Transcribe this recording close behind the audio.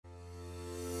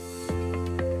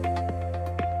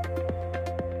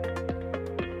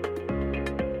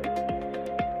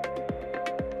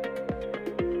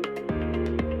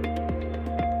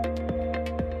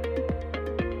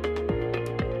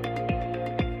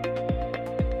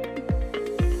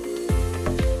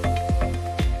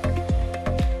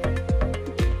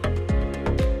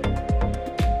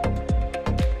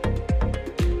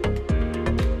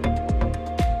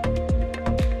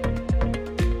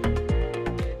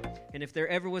And if there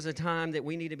ever was a time that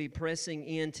we need to be pressing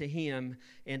into Him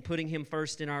and putting Him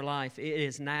first in our life, it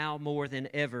is now more than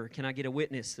ever. Can I get a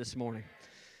witness this morning?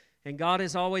 And God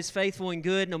is always faithful and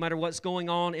good no matter what's going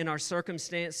on in our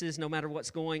circumstances, no matter what's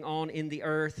going on in the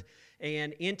earth.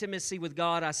 And intimacy with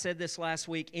God, I said this last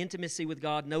week, intimacy with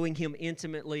God, knowing Him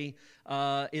intimately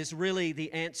is really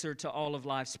the answer to all of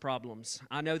life's problems.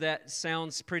 I know that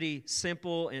sounds pretty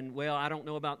simple, and well, I don't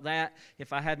know about that.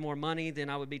 If I had more money, then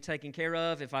I would be taken care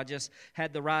of. If I just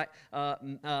had the right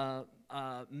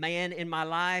man in my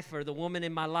life or the woman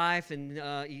in my life and,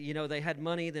 they had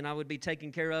money, then I would be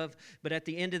taken care of. But at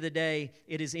the end of the day,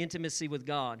 it is intimacy with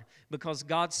God, because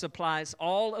God supplies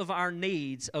all of our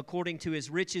needs according to His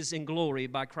riches and glory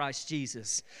by Christ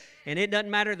Jesus. And it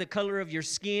doesn't matter the color of your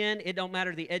skin. It don't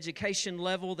matter the education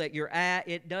level that you're at.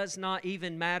 It does not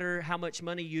even matter how much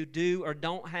money you do or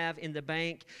don't have in the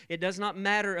bank. It does not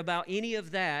matter about any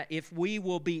of that if we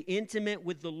will be intimate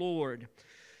with the Lord.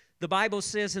 The Bible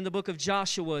says in the book of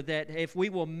Joshua that if we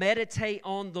will meditate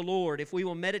on the Lord, if we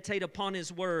will meditate upon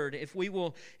His Word, if we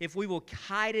will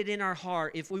hide it in our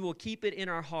heart, if we will keep it in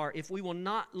our heart, if we will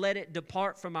not let it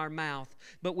depart from our mouth,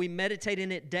 but we meditate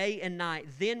in it day and night,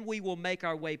 then we will make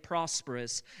our way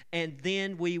prosperous, and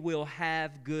then we will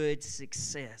have good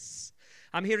success.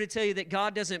 I'm here to tell you that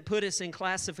God doesn't put us in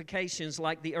classifications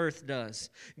like the earth does.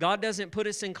 God doesn't put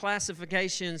us in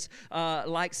classifications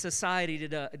like society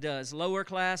does. Lower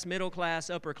class, middle class,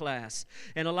 upper class.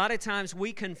 And a lot of times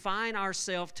we confine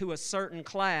ourselves to a certain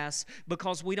class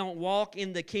because we don't walk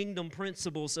in the kingdom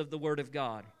principles of the Word of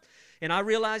God. And I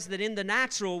realize that in the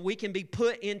natural, we can be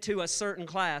put into a certain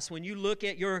class. When you look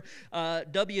at your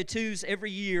W-2s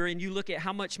every year and you look at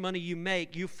how much money you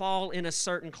make, you fall in a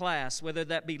certain class, whether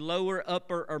that be lower,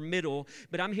 upper, or middle.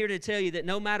 But I'm here to tell you that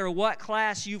no matter what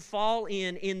class you fall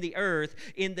in the earth,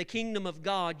 in the kingdom of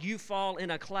God, you fall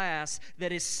in a class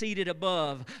that is seated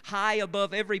above, high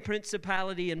above every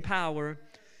principality and power.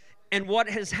 And what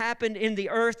has happened in the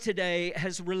earth today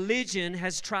is religion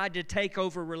has tried to take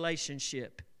over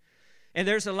relationship. And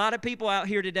there's a lot of people out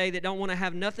here today that don't want to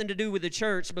have nothing to do with the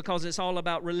church because it's all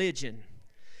about religion.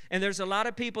 And there's a lot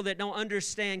of people that don't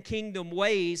understand kingdom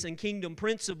ways and kingdom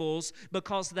principles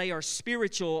because they are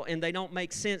spiritual and they don't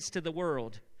make sense to the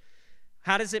world.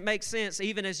 How does it make sense?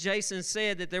 Even as Jason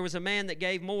said that there was a man that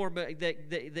gave more, but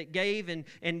that gave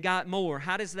and got more.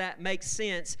 How does that make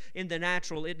sense in the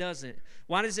natural? It doesn't.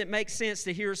 Why does it make sense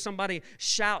to hear somebody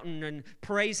shouting and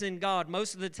praising God?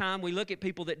 Most of the time we look at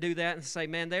people that do that and say,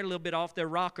 man, they're a little bit off their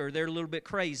rocker. They're a little bit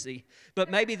crazy. But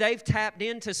maybe they've tapped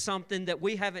into something that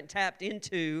we haven't tapped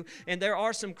into. And there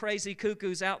are some crazy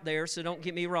cuckoos out there, so don't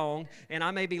get me wrong. And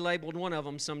I may be labeled one of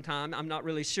them sometime. I'm not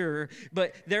really sure.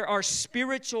 But there are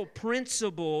spiritual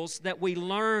principles that we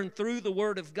learn through the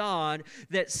Word of God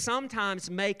that sometimes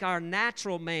make our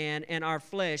natural man and our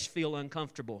flesh feel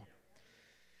uncomfortable.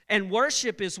 And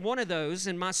worship is one of those,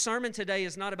 and my sermon today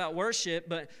is not about worship,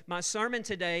 but my sermon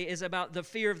today is about the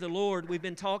fear of the Lord. We've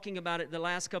been talking about it the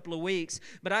last couple of weeks,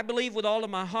 but I believe with all of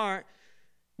my heart,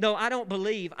 no, I don't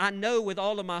believe, I know with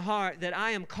all of my heart that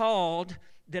I am called,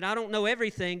 that I don't know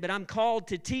everything, but I'm called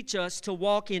to teach us to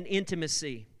walk in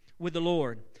intimacy with the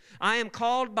Lord. I am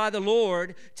called by the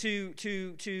Lord to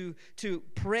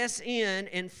press in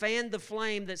and fan the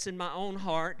flame that's in my own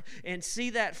heart and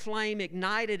see that flame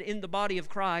ignited in the body of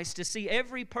Christ, to see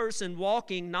every person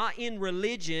walking not in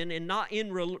religion and not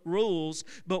in rules,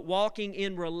 but walking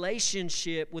in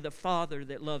relationship with a Father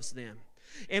that loves them.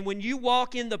 And when you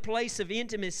walk in the place of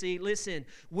intimacy, listen,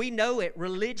 we know it.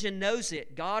 Religion knows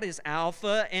it. God is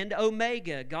Alpha and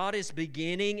Omega. God is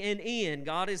beginning and end.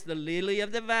 God is the lily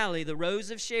of the valley, the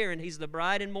rose of Sharon. He's the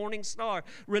bright and morning star.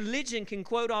 Religion can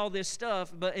quote all this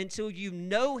stuff, but until you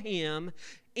know Him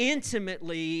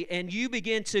intimately and you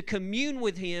begin to commune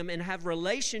with Him and have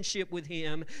relationship with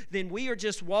Him, then we are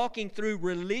just walking through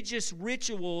religious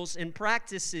rituals and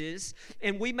practices,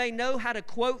 and we may know how to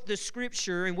quote the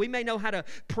Scripture and we may know how to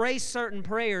pray certain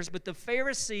prayers, but the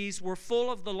Pharisees were full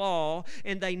of the law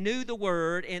and they knew the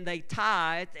Word and they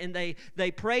tithed and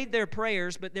they prayed their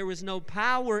prayers, but there was no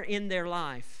power in their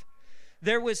life.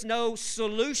 There was no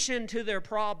solution to their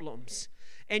problems.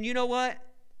 And you know what?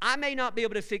 I may not be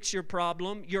able to fix your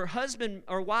problem. Your husband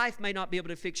or wife may not be able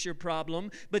to fix your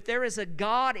problem. But there is a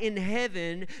God in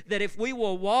heaven that if we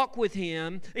will walk with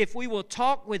Him, if we will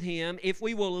talk with Him, if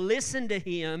we will listen to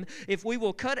Him, if we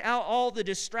will cut out all the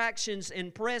distractions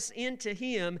and press into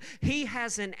Him, He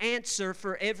has an answer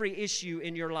for every issue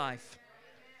in your life.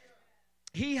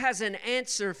 He has an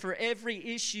answer for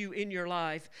every issue in your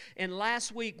life. And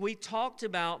last week we talked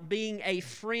about being a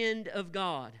friend of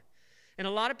God. And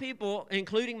a lot of people,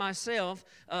 including myself,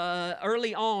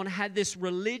 early on had this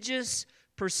religious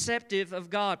perception of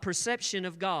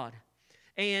God.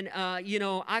 And,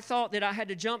 I thought that I had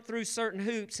to jump through certain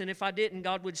hoops, and if I didn't,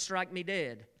 God would strike me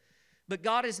dead. But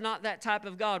God is not that type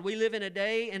of God. We live in a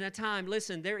day and a time.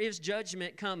 Listen, there is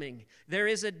judgment coming. There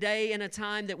is a day and a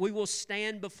time that we will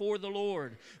stand before the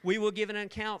Lord. We will give an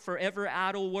account for every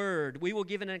idle word. We will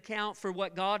give an account for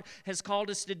what God has called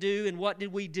us to do and what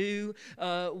did we do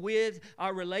with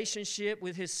our relationship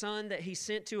with His Son that He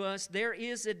sent to us. There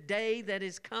is a day that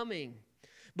is coming.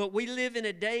 But we live in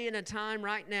a day and a time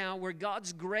right now where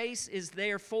God's grace is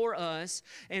there for us,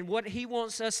 and what He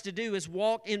wants us to do is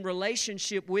walk in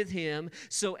relationship with Him.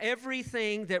 So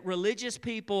everything that religious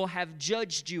people have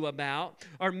judged you about,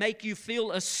 or make you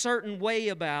feel a certain way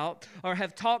about, or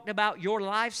have talked about your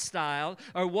lifestyle,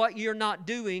 or what you're not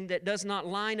doing that does not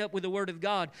line up with the Word of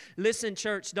God. Listen,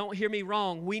 church, don't hear me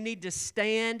wrong. We need to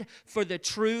stand for the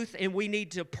truth, and we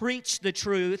need to preach the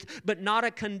truth, but not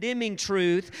a condemning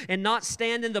truth, and not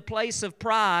stand in the place of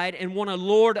pride and want to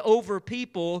lord over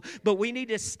people, but we need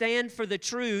to stand for the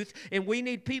truth, and we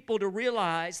need people to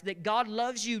realize that God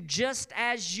loves you just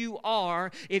as you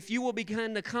are. If you will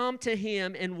begin to come to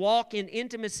Him and walk in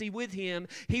intimacy with Him,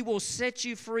 He will set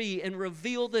you free and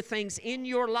reveal the things in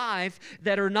your life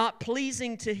that are not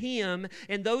pleasing to Him,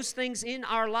 and those things in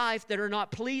our life that are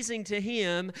not pleasing to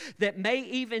Him, that may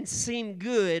even seem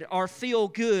good or feel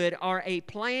good, are a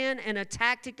plan and a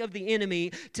tactic of the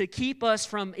enemy to keep us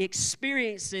from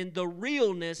experiencing the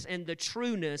realness and the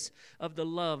trueness of the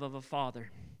love of a Father.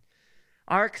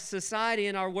 Our society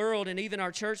and our world and even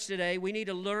our church today, we need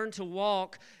to learn to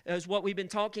walk, as what we've been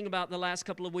talking about the last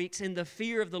couple of weeks, in the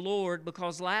fear of the Lord,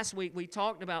 because last week we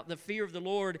talked about the fear of the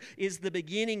Lord is the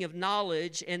beginning of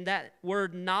knowledge, and that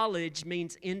word knowledge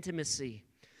means intimacy.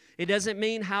 It doesn't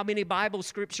mean how many Bible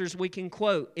scriptures we can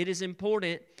quote. It is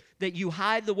important that you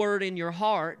hide the Word in your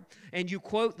heart, and you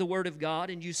quote the Word of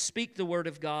God, and you speak the Word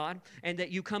of God, and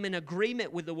that you come in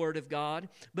agreement with the Word of God,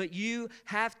 but you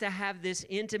have to have this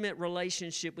intimate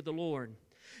relationship with the Lord.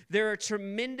 There are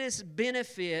tremendous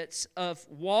benefits of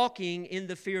walking in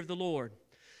the fear of the Lord.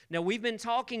 Now, we've been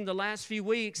talking the last few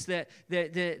weeks that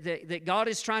God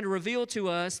is trying to reveal to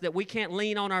us that we can't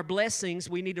lean on our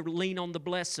blessings, we need to lean on the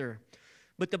blesser.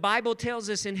 But the Bible tells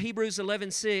us in Hebrews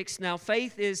 11:6, now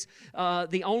faith is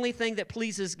the only thing that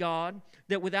pleases God,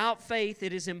 that without faith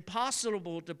it is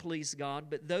impossible to please God,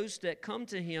 but those that come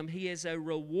to Him, He is a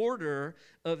rewarder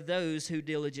of those who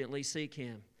diligently seek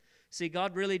Him. See,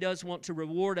 God really does want to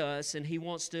reward us, and He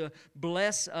wants to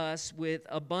bless us with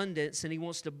abundance, and He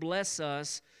wants to bless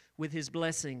us with His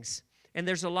blessings. And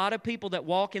there's a lot of people that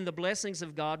walk in the blessings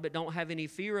of God but don't have any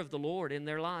fear of the Lord in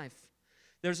their life.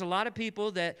 There's a lot of people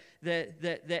that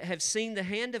have seen the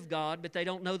hand of God, but they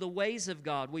don't know the ways of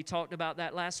God. We talked about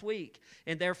that last week.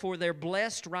 And therefore, they're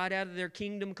blessed right out of their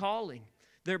kingdom calling.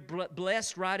 They're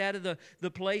blessed right out of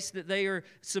the place that they are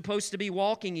supposed to be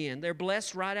walking in. They're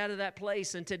blessed right out of that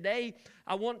place. And today,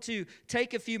 I want to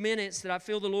take a few minutes that I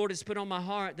feel the Lord has put on my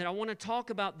heart, that I want to talk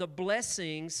about the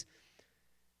blessings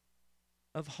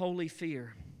of holy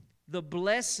fear. The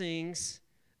blessings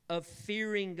of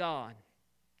fearing God.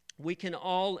 We can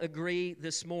all agree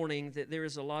this morning that there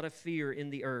is a lot of fear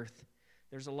in the earth.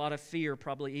 There's a lot of fear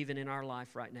probably even in our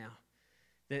life right now.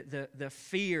 The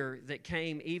fear that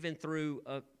came even through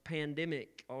a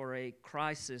pandemic or a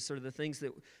crisis, or the things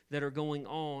that are going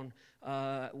on,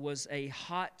 was a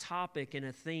hot topic and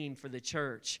a theme for the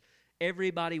church.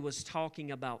 Everybody was talking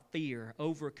about fear,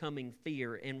 overcoming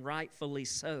fear, and rightfully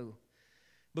so.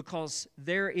 Because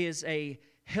there is a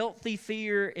healthy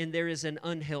fear and there is an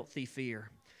unhealthy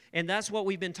fear. And that's what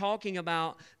we've been talking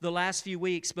about the last few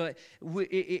weeks. But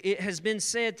it has been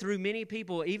said through many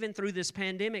people, even through this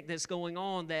pandemic that's going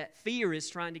on, that fear is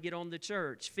trying to get on the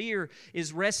church. Fear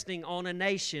is resting on a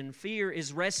nation. Fear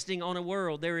is resting on a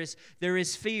world. There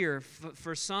is fear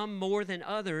for some more than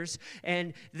others.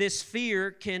 And this fear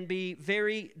can be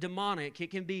very demonic.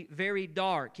 It can be very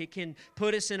dark. It can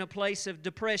put us in a place of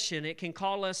depression. It can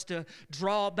call us to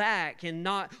draw back and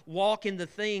not walk in the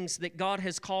things that God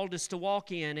has called us to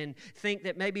walk in, and think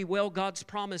that maybe, well, God's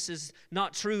promise is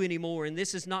not true anymore, and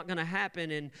this is not going to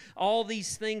happen, and all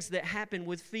these things that happen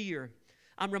with fear.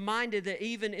 I'm reminded that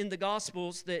even in the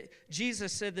Gospels that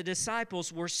Jesus said the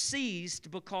disciples were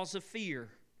seized because of fear.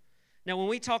 Now, when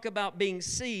we talk about being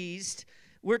seized,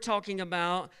 we're talking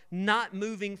about not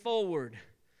moving forward.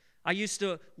 I used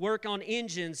to work on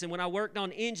engines, and when I worked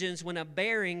on engines, when a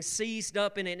bearing seized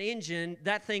up in an engine,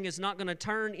 that thing is not going to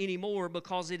turn anymore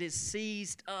because it is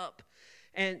seized up.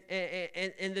 And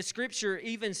the scripture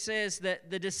even says that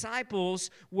the disciples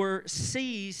were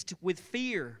seized with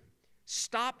fear.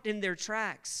 stopped in their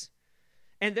tracks.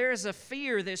 And there is a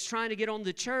fear that's trying to get on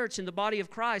the church and the body of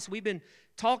Christ. We've been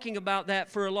talking about that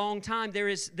for a long time. There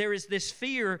is this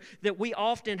fear that we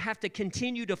often have to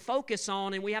continue to focus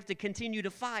on, and we have to continue to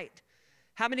fight.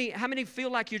 How many feel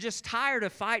like you're just tired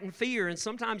of fighting fear, and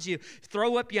sometimes you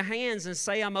throw up your hands and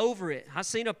say, I'm over it? I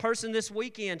seen a person this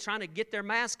weekend trying to get their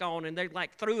mask on, and they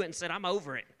like threw it and said, I'm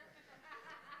over it.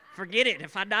 Forget it.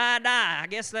 If I die, I die. I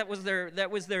guess that was their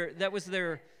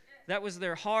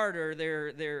heart or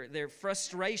their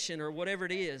frustration or whatever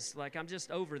it is. Like, I'm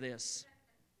just over this.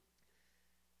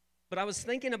 But I was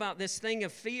thinking about this thing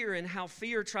of fear and how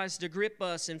fear tries to grip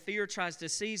us and fear tries to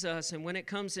seize us. And when it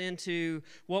comes into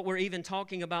what we're even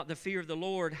talking about, the fear of the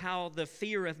Lord, how the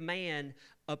fear of man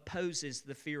opposes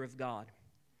the fear of God.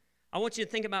 I want you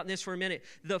to think about this for a minute.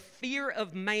 The fear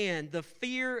of man, the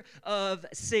fear of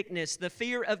sickness, the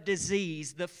fear of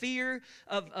disease, the fear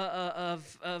of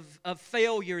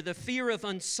failure, the fear of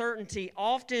uncertainty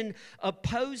often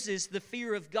opposes the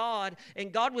fear of God.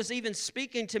 And God was even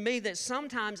speaking to me that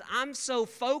sometimes I'm so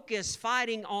focused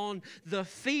fighting on the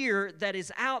fear that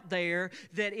is out there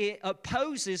that it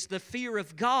opposes the fear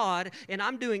of God. And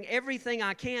I'm doing everything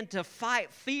I can to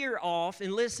fight fear off.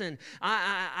 And listen,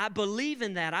 I believe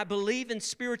in that. I believe in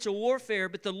spiritual warfare,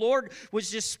 but the Lord was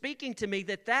just speaking to me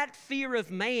that fear of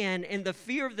man and the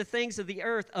fear of the things of the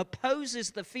earth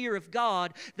opposes the fear of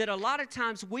God, that a lot of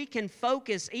times we can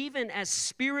focus, even as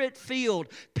spirit-filled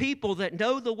people that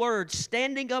know the Word,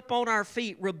 standing up on our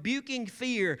feet, rebuking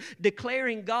fear,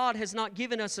 declaring God has not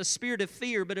given us a spirit of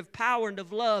fear, but of power and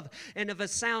of love and of a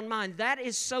sound mind. That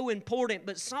is so important,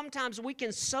 but sometimes we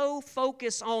can so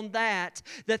focus on that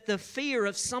the fear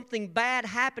of something bad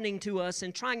happening to us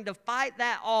and trying to fight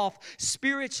that off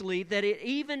spiritually, that it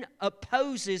even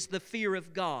opposes the fear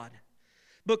of God.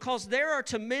 Because there are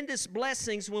tremendous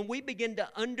blessings when we begin to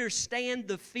understand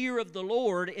the fear of the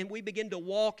Lord and we begin to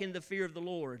walk in the fear of the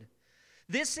Lord.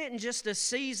 This isn't just a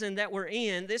season that we're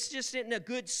in. This just isn't a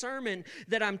good sermon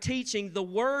that I'm teaching. The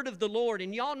word of the Lord,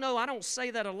 and y'all know I don't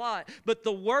say that a lot, but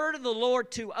the word of the Lord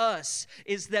to us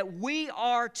is that we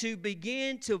are to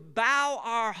begin to bow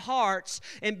our hearts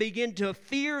and begin to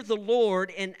fear the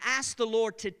Lord and ask the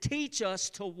Lord to teach us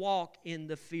to walk in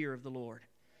the fear of the Lord.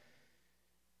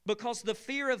 Because the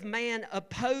fear of man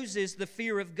opposes the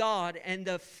fear of God, and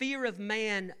the fear of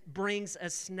man brings a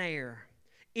snare.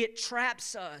 It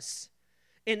traps us.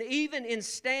 And even in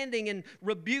standing and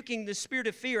rebuking the spirit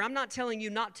of fear, I'm not telling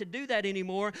you not to do that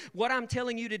anymore. What I'm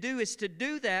telling you to do is to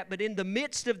do that, but in the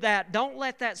midst of that, don't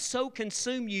let that so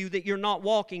consume you that you're not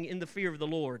walking in the fear of the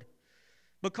Lord.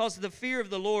 Because the fear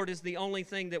of the Lord is the only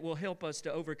thing that will help us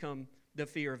to overcome the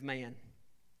fear of man.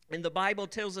 And the Bible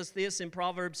tells us this in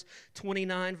Proverbs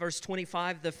 29, verse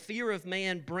 25, the fear of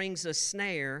man brings a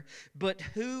snare, but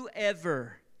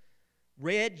whoever,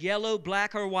 red, yellow,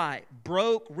 black, or white,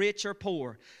 broke, rich, or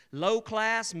poor, low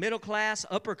class, middle class,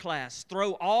 upper class,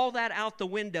 throw all that out the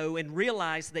window and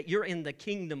realize that you're in the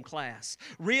kingdom class.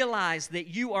 Realize that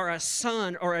you are a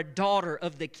son or a daughter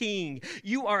of the king.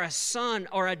 You are a son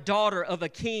or a daughter of a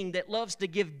king that loves to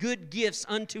give good gifts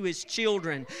unto his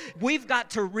children. We've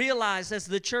got to realize as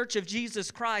the church of Jesus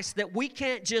Christ that we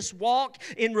can't just walk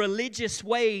in religious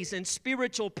ways and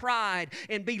spiritual pride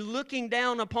and be looking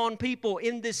down upon people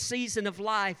in this season of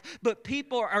life, but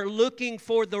people are looking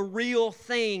for the real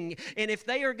thing. And if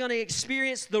they are going to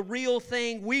experience the real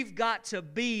thing, we've got to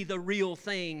be the real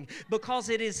thing, because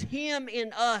it is Him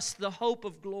in us, the hope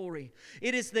of glory.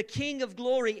 It is the King of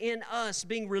glory in us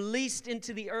being released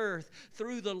into the earth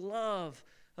through the love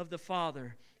of the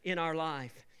Father in our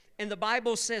life. And the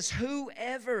Bible says,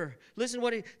 whoever, listen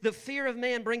what the fear of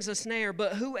man brings a snare,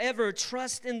 but whoever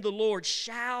trusts in the Lord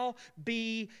shall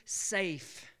be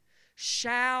safe.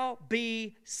 Shall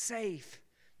be safe.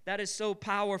 That is so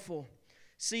powerful.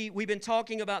 See, we've been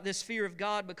talking about this fear of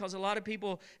God because a lot of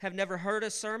people have never heard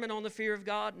a sermon on the fear of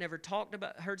God, never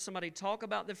heard somebody talk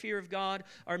about the fear of God,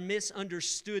 or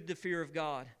misunderstood the fear of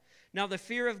God. Now, the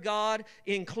fear of God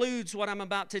includes what I'm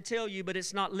about to tell you, but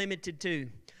it's not limited to.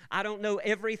 I don't know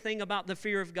everything about the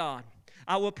fear of God.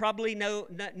 I will probably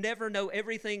never know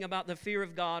everything about the fear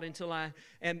of God until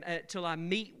I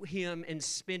meet Him and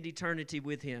spend eternity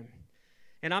with Him.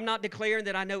 And I'm not declaring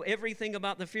that I know everything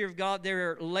about the fear of God.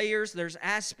 There are layers, there's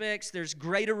aspects, there's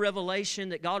greater revelation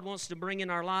that God wants to bring in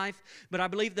our life. But I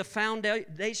believe the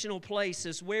foundational place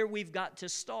is where we've got to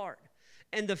start.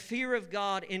 And the fear of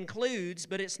God includes,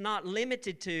 but it's not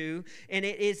limited to, and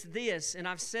it is this. And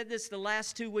I've said this the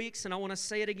last 2 weeks, and I want to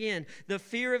say it again. The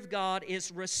fear of God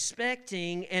is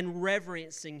respecting and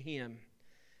reverencing Him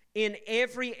in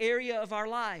every area of our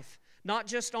life, not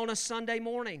just on a Sunday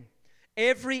morning.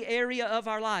 every area of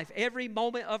our life, every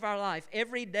moment of our life,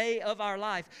 every day of our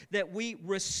life, that we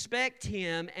respect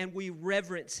Him and we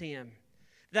reverence Him.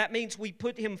 That means we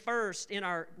put Him first in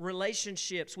our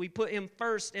relationships. We put Him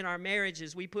first in our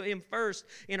marriages. We put Him first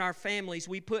in our families.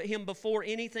 We put Him before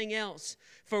anything else.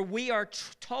 For we are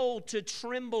told to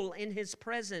tremble in His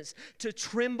presence, to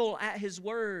tremble at His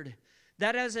word.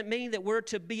 That doesn't mean that we're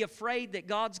to be afraid that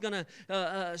God's going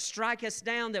to strike us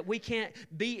down, that we can't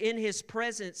be in His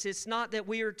presence. It's not that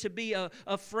we are to be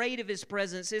afraid of His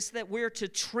presence. It's that we're to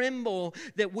tremble,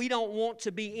 that we don't want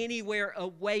to be anywhere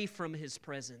away from His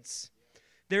presence.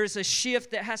 There's a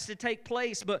shift that has to take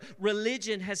place, but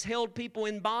religion has held people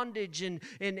in bondage and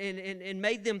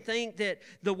made them think that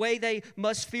the way they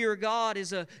must fear God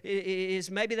is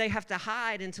maybe they have to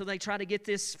hide until they try to get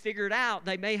this figured out.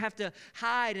 They may have to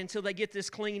hide until they get this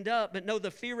cleaned up. But no, the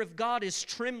fear of God is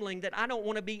trembling that I don't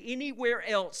want to be anywhere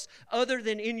else other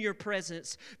than in your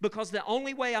presence, because the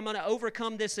only way I'm going to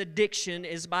overcome this addiction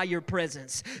is by your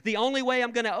presence. The only way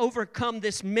I'm going to overcome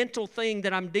this mental thing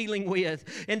that I'm dealing with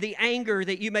and the anger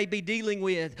that you may be dealing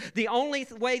with, the only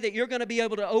way that you're going to be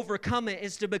able to overcome it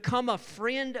is to become a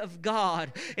friend of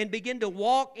God and begin to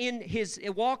walk in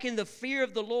the fear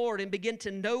of the Lord and begin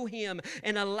to know Him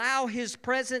and allow His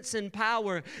presence and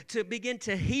power to begin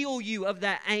to heal you of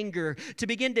that anger, to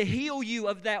begin to heal you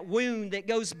of that wound that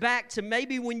goes back to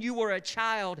maybe when you were a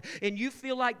child and you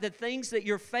feel like the things that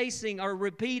you're facing are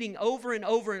repeating over and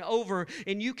over and over,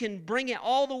 and you can bring it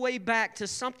all the way back to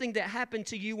something that happened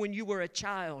to you when you were a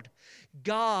child.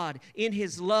 God, in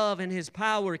His love and His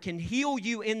power, can heal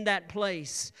you in that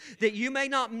place, that you may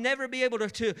never be able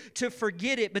to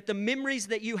forget it, but the memories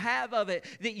that you have of it,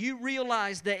 that you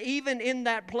realize that even in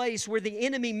that place where the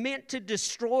enemy meant to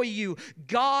destroy you,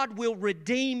 God will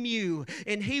redeem you,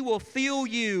 and He will fill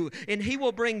you, and He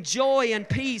will bring joy and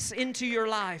peace into your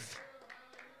life.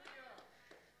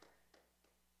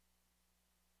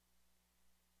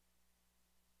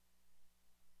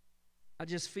 I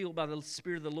just feel by the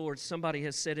Spirit of the Lord, somebody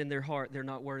has said in their heart they're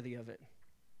not worthy of it.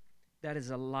 That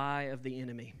is a lie of the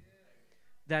enemy.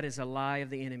 That is a lie of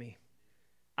the enemy.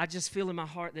 I just feel in my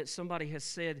heart that somebody has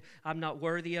said, I'm not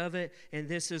worthy of it, and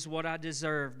this is what I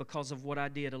deserve because of what I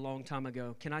did a long time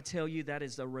ago. Can I tell you that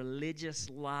is a religious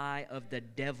lie of the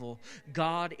devil?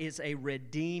 God is a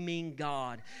redeeming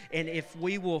God, and if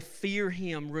we will fear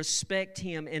Him, respect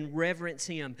Him, and reverence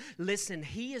Him, listen,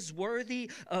 He is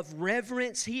worthy of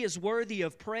reverence. He is worthy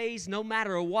of praise no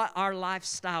matter what our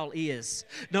lifestyle is,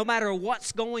 no matter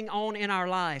what's going on in our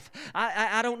life.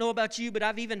 I don't know about you, but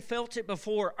I've even felt it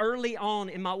before early on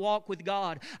in my walk with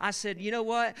God. I said, you know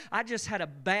what? I just had a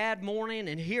bad morning,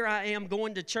 and here I am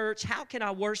going to church. How can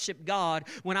I worship God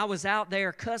when I was out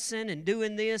there cussing and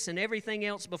doing this and everything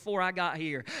else before I got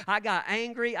here? I got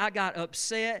angry. I got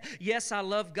upset. Yes, I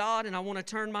love God, and I want to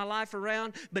turn my life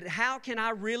around, but how can I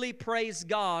really praise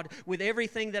God with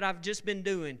everything that I've just been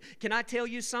doing? Can I tell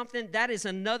you something? That is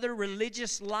another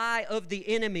religious lie of the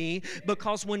enemy,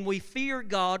 because when we fear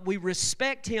God, we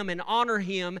respect Him and honor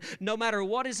Him no matter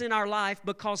what is in our life,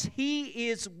 because He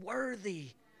is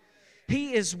worthy.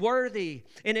 He is worthy.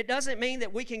 And it doesn't mean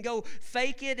that we can go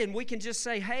fake it and we can just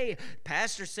say, hey,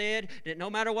 Pastor said that no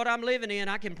matter what I'm living in,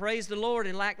 I can praise the Lord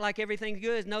and act like everything's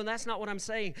good. No, that's not what I'm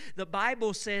saying. The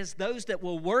Bible says those that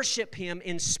will worship Him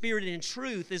in spirit and in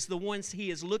truth is the ones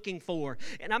He is looking for.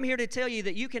 And I'm here to tell you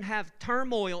that you can have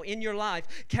turmoil in your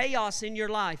life, chaos in your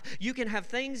life. You can have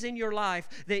things in your life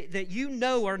that you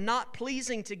know are not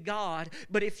pleasing to God,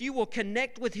 but if you will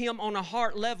connect with Him on a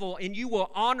heart level and you will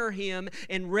honor Him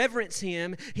and reverence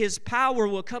Him, His power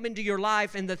will come into your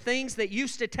life, and the things that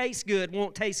used to taste good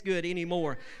won't taste good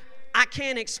anymore. I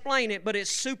can't explain it, but it's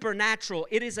supernatural.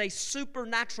 It is a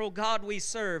supernatural God we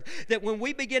serve, that when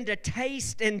we begin to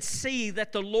taste and see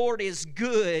that the Lord is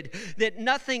good, that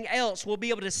nothing else will be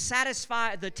able to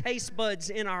satisfy the taste buds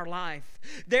in our life.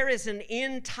 There is an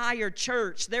entire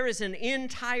church, there is an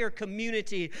entire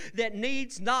community that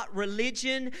needs not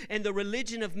religion and the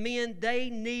religion of men. They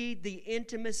need the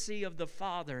intimacy of the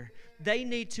Father. They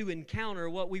need to encounter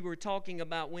what we were talking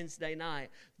about Wednesday night,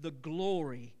 the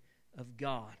glory of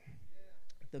God.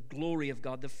 The glory of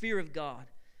God. The fear of God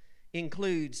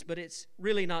includes, but it's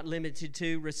really not limited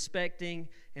to, respecting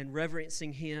and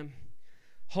reverencing Him.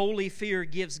 Holy fear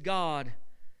gives God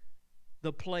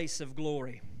the place of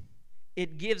glory.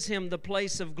 It gives Him the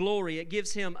place of glory. It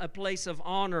gives Him a place of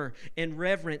honor and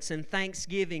reverence and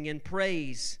thanksgiving and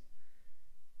praise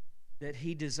that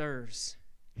He deserves.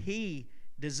 He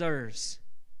deserves.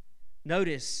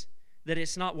 Notice that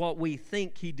it's not what we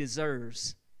think He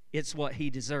deserves, it's what He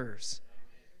deserves.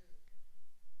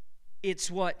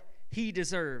 It's what He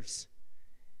deserves.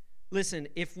 Listen,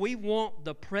 if we want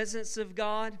the presence of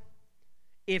God,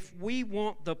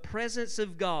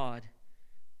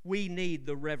 we need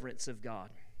the reverence of God.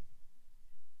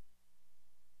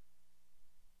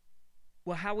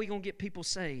 Well, how are we going to get people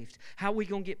saved? How are we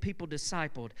going to get people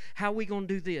discipled? How are we going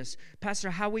to do this?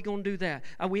 Pastor, how are we going to do that?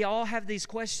 We all have these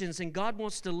questions, and God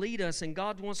wants to lead us, and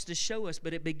God wants to show us,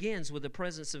 but it begins with the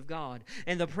presence of God.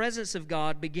 And the presence of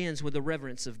God begins with the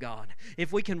reverence of God.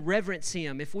 If we can reverence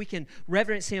Him, if we can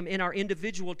reverence Him in our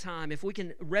individual time, if we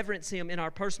can reverence Him in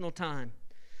our personal time,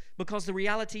 because the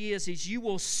reality is you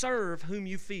will serve whom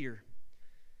you fear.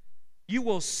 You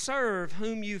will serve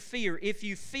whom you fear. If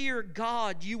you fear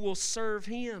God, you will serve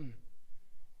Him.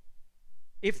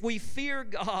 If we fear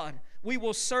God, we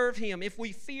will serve Him. If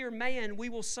we fear man, we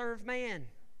will serve man.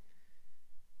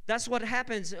 That's what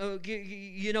happens.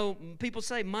 You know, people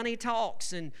say money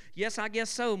talks, and yes, I guess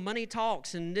so. Money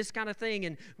talks, and this kind of thing.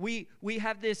 And we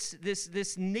have this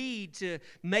need to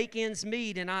make ends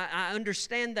meet, and I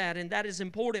understand that, and that is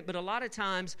important. But a lot of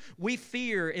times we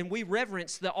fear and we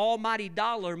reverence the almighty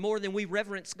dollar more than we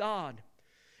reverence God.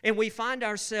 And we find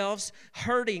ourselves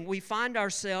hurting. We find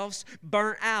ourselves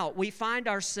burnt out. We find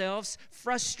ourselves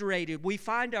frustrated. We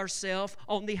find ourselves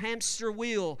on the hamster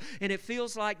wheel. And it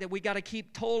feels like that we got to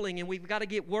keep toiling and we've got to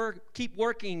keep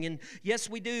working. And yes,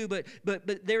 we do. But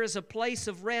there is a place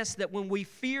of rest that when we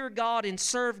fear God and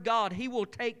serve God, He will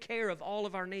take care of all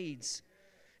of our needs.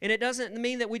 And it doesn't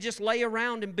mean that we just lay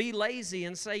around and be lazy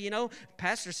and say, you know,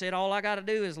 Pastor said all I got to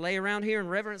do is lay around here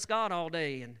and reverence God all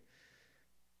day. And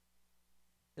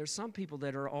there's some people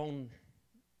that are on,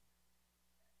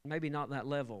 maybe not that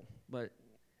level, but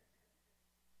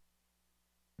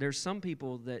there's some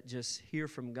people that just hear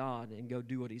from God and go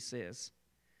do what He says.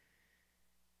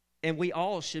 And we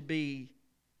all should be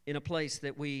in a place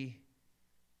that we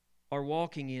are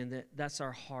walking in, that's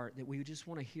our heart, that we just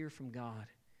want to hear from God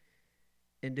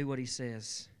and do what He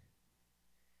says.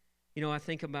 You know, I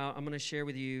think about, I'm going to share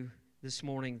with you this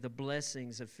morning the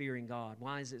blessings of fearing God.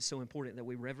 Why is it so important that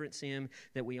we reverence Him,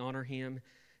 that we honor Him?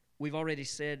 We've already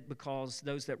said because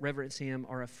those that reverence Him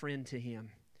are a friend to Him.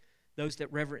 Those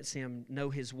that reverence Him know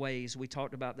His ways. We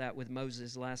talked about that with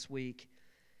Moses last week.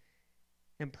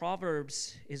 And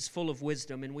Proverbs is full of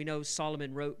wisdom, and we know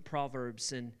Solomon wrote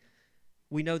Proverbs, and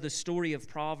we know the story of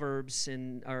Proverbs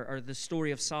or the story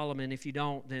of Solomon. If you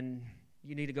don't, then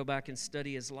you need to go back and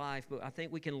study his life. But I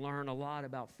think we can learn a lot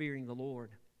about fearing the Lord.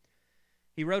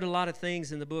 He wrote a lot of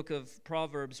things in the book of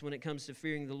Proverbs when it comes to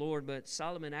fearing the Lord, but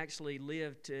Solomon actually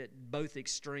lived at both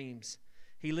extremes.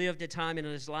 He lived a time in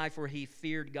his life where he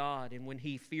feared God, and when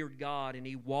he feared God and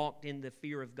he walked in the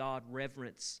fear of God,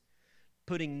 reverence,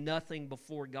 putting nothing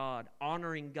before God,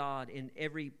 honoring God in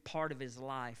every part of his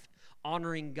life,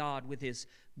 honoring God with his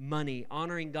money,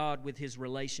 honoring God with his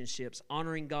relationships,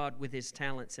 honoring God with his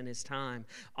talents and his time,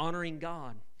 honoring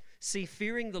God. See,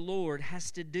 fearing the Lord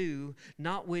has to do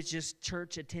not with just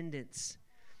church attendance.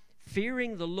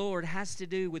 Fearing the Lord has to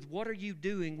do with what are you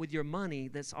doing with your money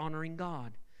that's honoring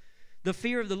God. The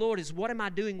fear of the Lord is what am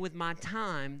I doing with my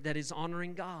time that is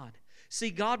honoring God. See,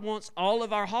 God wants all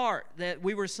of our heart that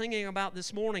we were singing about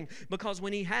this morning, because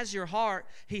when He has your heart,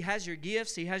 He has your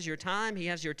gifts, He has your time, He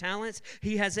has your talents,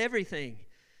 He has everything.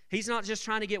 He's not just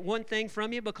trying to get one thing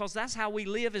from you, because that's how we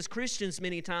live as Christians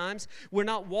many times. We're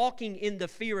not walking in the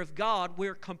fear of God.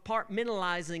 We're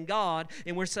compartmentalizing God,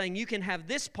 and we're saying you can have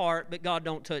this part, but God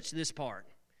don't touch this part.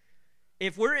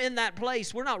 If we're in that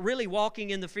place, we're not really walking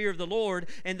in the fear of the Lord,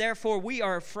 and therefore we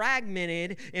are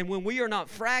fragmented. And when we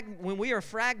are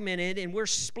fragmented and we're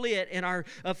split and our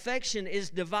affection is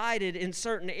divided in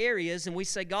certain areas, and we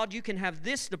say, God, you can have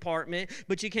this department,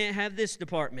 but you can't have this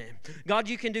department. God,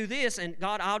 you can do this, and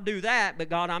God, I'll do that, but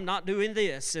God, I'm not doing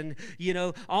this. And, you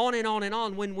know, on and on and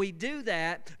on. When we do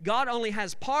that, God only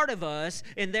has part of us,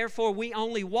 and therefore we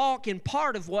only walk in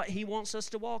part of what He wants us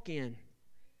to walk in.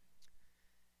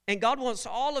 And God wants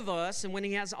all of us, and when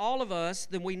He has all of us,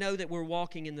 then we know that we're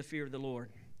walking in the fear of the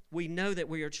Lord. We know that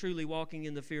we are truly walking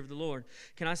in the fear of the Lord.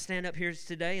 Can I stand up here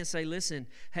today and say, listen,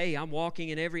 hey, I'm walking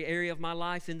in every area of my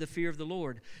life in the fear of the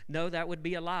Lord? No, that would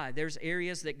be a lie. There's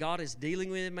areas that God is dealing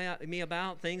with me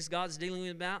about, things God's dealing with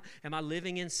me about. Am I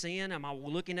living in sin? Am I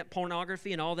looking at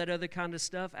pornography and all that other kind of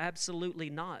stuff?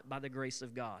 Absolutely not, by the grace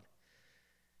of God.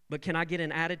 But can I get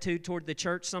an attitude toward the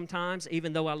church sometimes,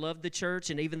 even though I love the church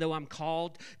and even though I'm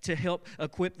called to help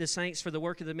equip the saints for the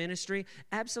work of the ministry?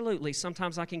 Absolutely.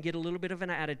 Sometimes I can get a little bit of an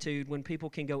attitude when people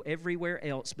can go everywhere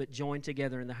else but join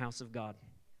together in the house of God.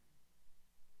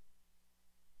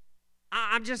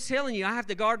 I'm just telling you, I have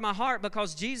to guard my heart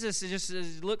because Jesus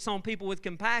just looks on people with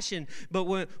compassion. But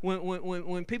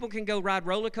when people can go ride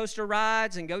roller coaster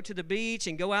rides and go to the beach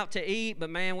and go out to eat, but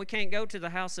man, we can't go to the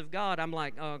house of God, I'm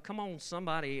like, come on,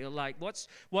 somebody, like,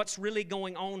 what's really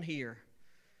going on here?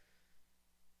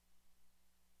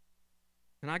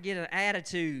 And I get an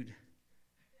attitude,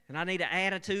 and I need an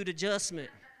attitude adjustment.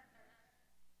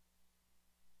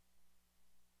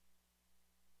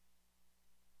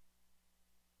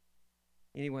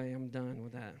 Anyway, I'm done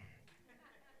with that.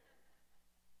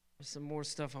 There's some more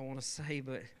stuff I want to say,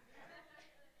 but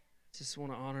I just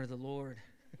want to honor the Lord.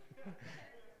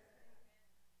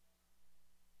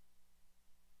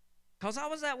 Because I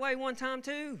was that way one time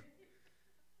too.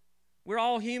 We're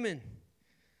all human.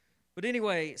 But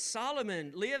anyway,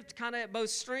 Solomon lived kind of at both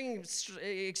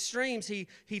extremes.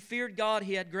 He feared God.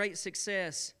 He had great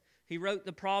success. He wrote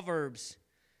the Proverbs.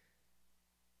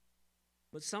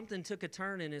 But something took a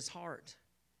turn in his heart.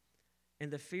 And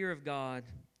the fear of God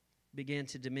began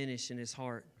to diminish in his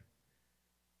heart.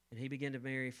 And he began to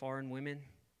marry foreign women.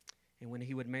 And when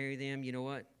he would marry them, you know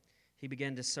what? He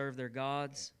began to serve their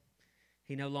gods.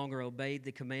 He no longer obeyed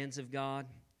the commands of God.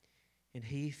 And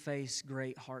he faced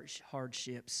great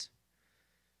hardships.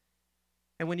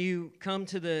 And when you come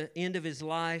to the end of his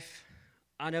life,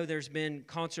 I know there's been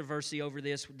controversy over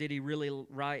this. Did he really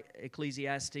write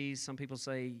Ecclesiastes? Some people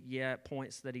say, yeah, it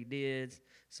points that he did.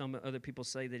 Some other people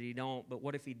say that he don't. But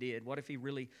what if he did? What if he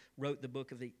really wrote the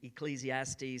book of the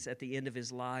Ecclesiastes at the end of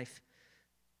his life?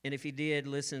 And if he did,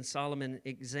 listen, Solomon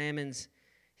examines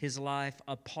his life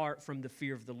apart from the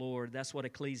fear of the Lord. That's what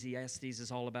Ecclesiastes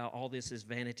is all about. All this is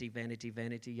vanity, vanity,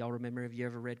 vanity. Y'all remember, have you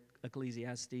ever read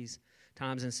Ecclesiastes?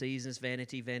 Times and seasons,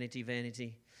 vanity, vanity,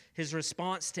 vanity. His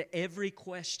response to every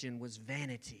question was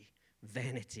vanity,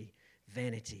 vanity,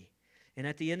 vanity. And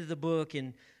at the end of the book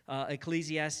in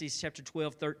Ecclesiastes chapter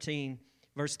 12,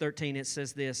 verse 13, it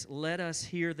says this, "Let us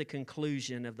hear the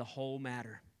conclusion of the whole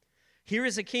matter." Here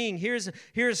is a king. Here's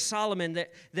Solomon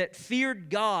that feared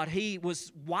God. He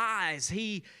was wise.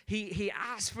 He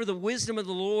asked for the wisdom of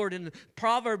the Lord. And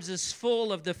Proverbs is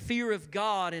full of the fear of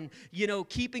God and,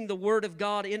 keeping the word of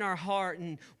God in our heart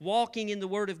and walking in the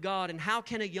word of God. And how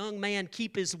can a young man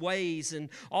keep his ways and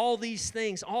all these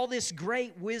things, all this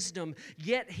great wisdom.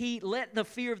 Yet he let the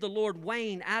fear of the Lord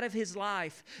wane out of his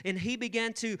life. And he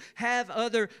began to have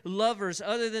other lovers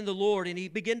other than the Lord. And he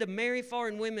began to marry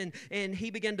foreign women. And he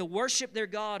began to worship their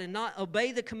God and not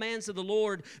obey the commands of the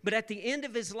Lord. But at the end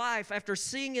of his life, after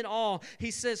seeing it all, he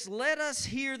says, let us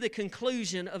hear the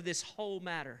conclusion of this whole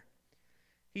matter.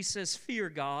 He says, fear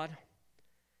God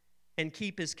and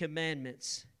keep his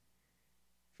commandments,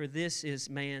 for this is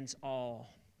man's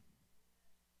all.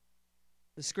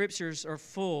 The scriptures are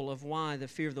full of why the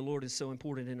fear of the Lord is so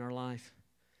important in our life.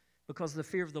 Because the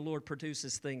fear of the Lord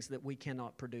produces things that we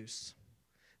cannot produce.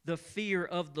 The fear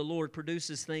of the Lord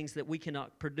produces things that we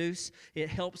cannot produce. It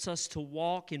helps us to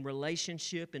walk in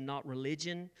relationship and not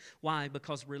religion. Why?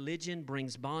 Because religion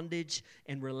brings bondage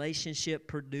and relationship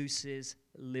produces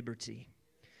liberty.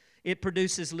 It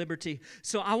produces liberty.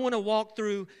 So I want to walk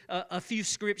through a few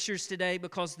scriptures today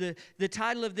because the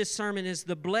title of this sermon is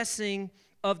The Blessing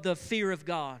of the Fear of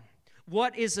God.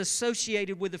 What is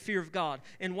associated with the fear of God?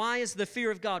 And why is the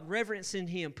fear of God reverencing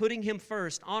Him, putting Him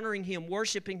first, honoring Him,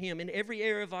 worshiping Him in every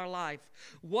area of our life?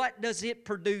 What does it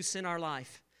produce in our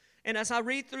life? And as I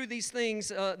read through these things,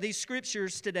 these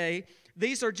scriptures today,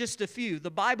 these are just a few.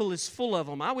 The Bible is full of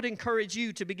them. I would encourage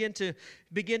you to begin to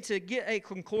get a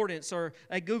concordance or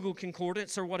a Google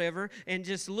concordance or whatever and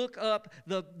just look up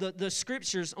the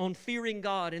scriptures on fearing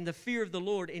God and the fear of the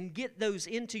Lord and get those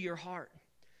into your heart.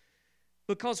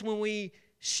 Because when we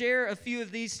share a few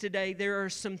of these today, there are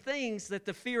some things that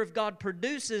the fear of God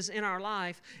produces in our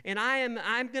life. And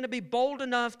I'm going to be bold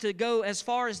enough to go as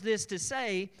far as this to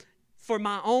say, for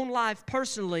my own life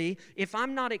personally, if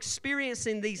I'm not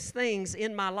experiencing these things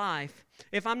in my life,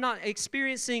 if I'm not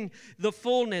experiencing the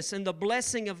fullness and the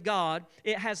blessing of God,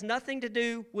 it has nothing to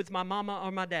do with my mama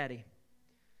or my daddy.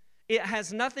 It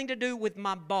has nothing to do with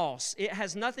my boss. It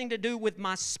has nothing to do with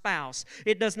my spouse.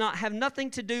 It does not have nothing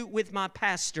to do with my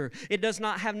pastor. It does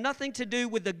not have nothing to do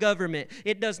with the government.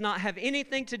 It does not have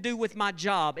anything to do with my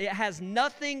job. It has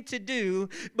nothing to do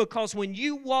because when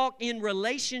you walk in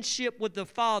relationship with the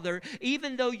Father,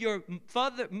 even though your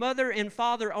mother and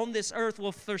father on this earth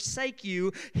will forsake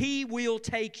you, He will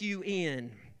take you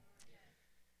in.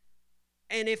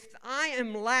 And if I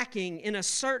am lacking in a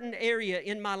certain area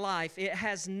in my life, it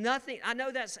has nothing. I know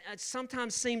that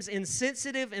sometimes seems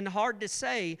insensitive and hard to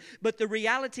say, but the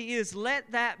reality is,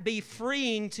 let that be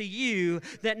freeing to you,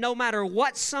 that no matter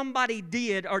what somebody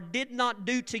did or did not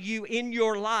do to you in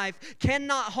your life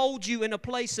cannot hold you in a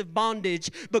place of bondage,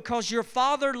 because your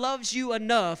Father loves you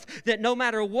enough that no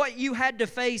matter what you had to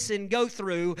face and go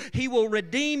through, He will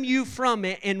redeem you from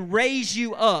it and raise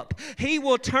you up. He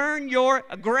will turn your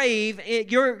grave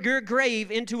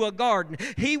into a garden.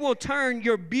 He will turn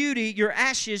your beauty, your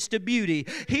ashes to beauty.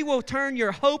 He will turn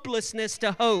your hopelessness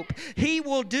to hope. He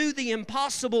will do the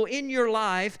impossible in your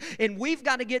life, and we've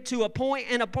got to get to a point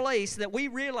and a place that we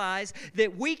realize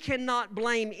that we cannot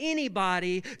blame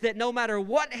anybody, that no matter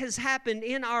what has happened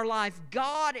in our life,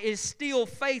 God is still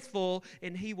faithful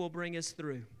and He will bring us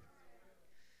through.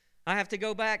 I have to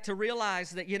go back to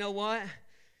realize that, you know what?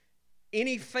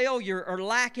 Any failure or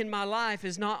lack in my life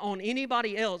is not on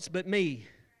anybody else but me.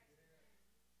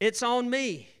 It's on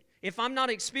me. If I'm not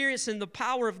experiencing the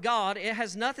power of God, it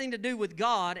has nothing to do with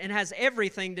God and has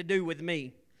everything to do with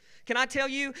me. Can I tell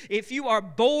you, if you are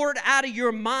bored out of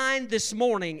your mind this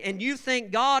morning and you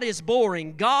think God is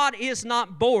boring, God is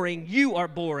not boring. You are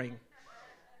boring.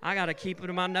 I got to keep it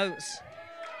in my notes.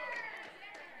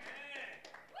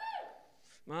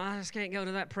 Well, I just can't go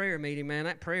to that prayer meeting, man.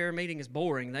 That prayer meeting is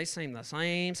boring. They sing the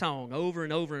same song over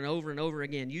and over and over and over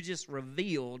again. You just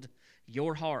revealed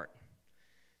your heart.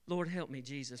 Lord, help me,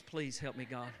 Jesus. Please help me,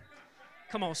 God.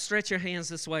 Come on, stretch your hands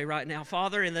this way right now.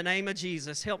 Father, in the name of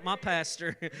Jesus, help my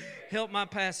pastor. Help my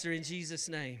pastor in Jesus'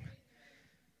 name.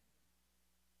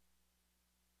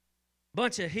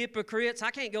 Bunch of hypocrites.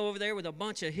 I can't go over there with a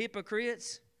bunch of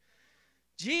hypocrites.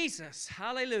 Jesus,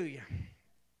 hallelujah.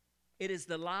 It is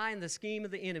the lie and the scheme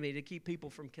of the enemy to keep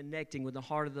people from connecting with the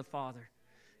heart of the Father.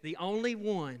 The only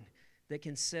one that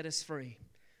can set us free.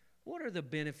 What are the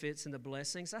benefits and the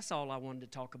blessings? That's all I wanted to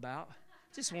talk about.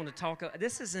 Just want to talk.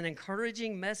 This is an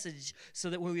encouraging message so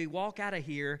that when we walk out of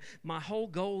here, my whole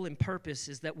goal and purpose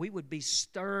is that we would be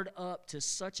stirred up to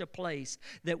such a place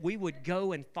that we would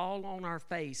go and fall on our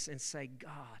face and say,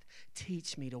 God,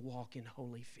 teach me to walk in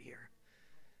holy fear.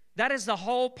 That is the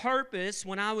whole purpose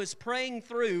when I was praying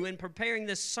through and preparing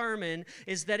this sermon,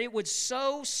 is that it would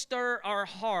so stir our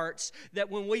hearts that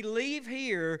when we leave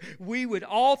here, we would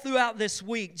all throughout this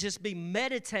week just be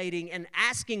meditating and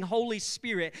asking Holy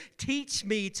Spirit, teach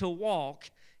me to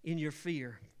walk in your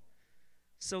fear.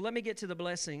 So let me get to the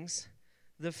blessings.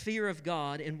 The fear of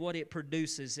God and what it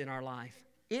produces in our life.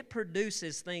 It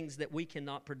produces things that we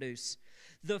cannot produce.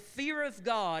 The fear of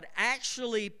God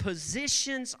actually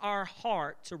positions our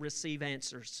heart to receive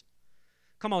answers.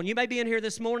 Come on, you may be in here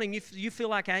this morning, you feel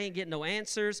like I ain't getting no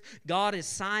answers. God is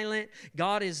silent.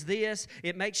 God is this.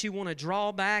 It makes you want to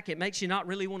draw back. It makes you not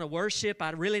really want to worship. I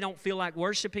really don't feel like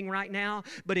worshiping right now.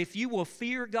 But if you will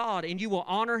fear God and you will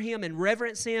honor Him and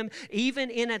reverence Him, even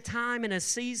in a time and a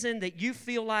season that you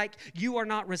feel like you are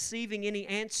not receiving any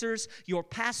answers, your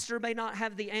pastor may not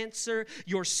have the answer,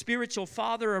 your spiritual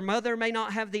father or mother may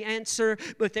not have the answer,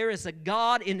 but there is a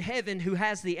God in heaven who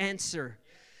has the answer.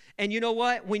 And you know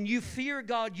what? When you fear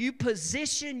God, you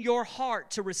position your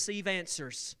heart to receive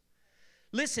answers.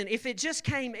 Listen, if it just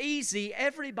came easy,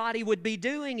 everybody would be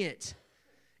doing it.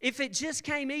 If it just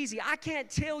came easy, I can't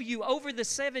tell you over the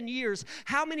 7 years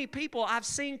how many people I've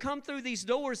seen come through these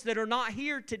doors that are not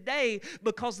here today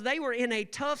because they were in a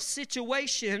tough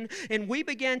situation, and we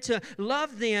began to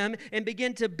love them and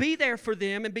begin to be there for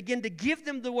them and begin to give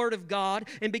them the Word of God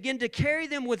and begin to carry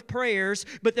them with prayers.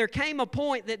 But there came a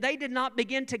point that they did not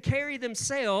begin to carry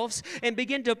themselves and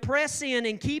begin to press in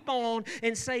and keep on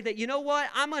and say that, you know what,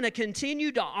 I'm going to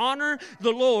continue to honor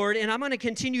the Lord and I'm going to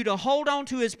continue to hold on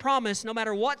to His promise no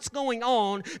matter what's going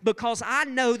on, because I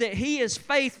know that He is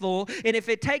faithful, and if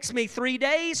it takes me 3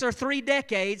 days or 3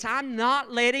 decades, I'm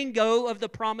not letting go of the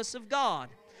promise of God.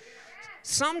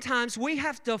 Sometimes we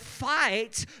have to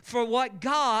fight for what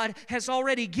God has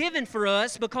already given for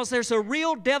us, because there's a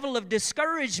real devil of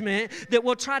discouragement that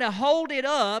will try to hold it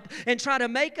up and try to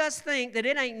make us think that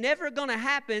it ain't never going to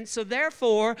happen. So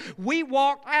therefore, we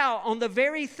walk out on the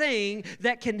very thing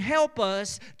that can help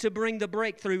us to bring the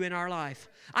breakthrough in our life.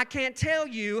 I can't tell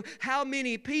you how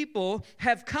many people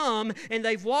have come and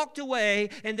they've walked away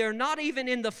and they're not even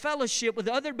in the fellowship with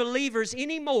other believers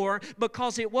anymore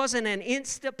because it wasn't an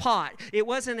instant pot. It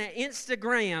wasn't an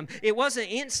Instagram. It wasn't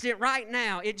instant right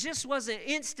now. It just wasn't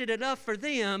instant enough for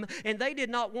them, and they did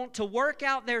not want to work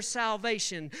out their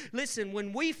salvation. Listen,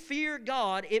 when we fear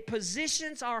God, it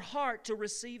positions our heart to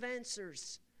receive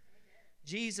answers.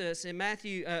 Jesus in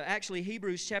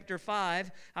Hebrews chapter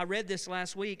 5, I read this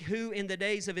last week, who in the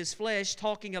days of his flesh,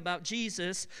 talking about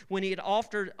Jesus, when he had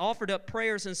offered up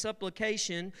prayers and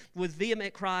supplication with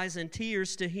vehement cries and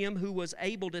tears to him who was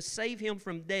able to save him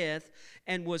from death,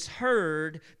 and was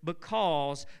heard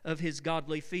because of his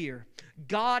godly fear.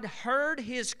 God heard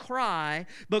his cry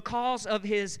because of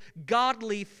his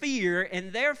godly fear,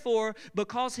 and therefore,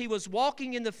 because he was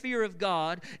walking in the fear of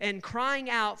God and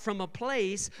crying out from a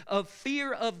place of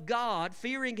fear of God,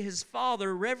 fearing his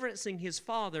Father, reverencing his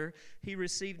Father, he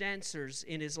received answers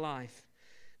in his life.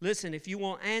 Listen, if you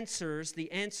want answers,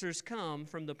 the answers come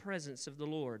from the presence of the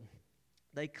Lord.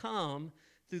 They come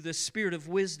through the spirit of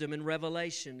wisdom and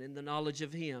revelation and the knowledge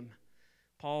of him.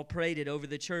 Paul prayed it over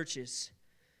the churches.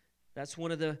 That's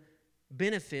one of the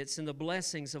benefits and the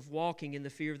blessings of walking in the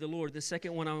fear of the Lord. The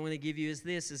second one I want to give you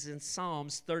is in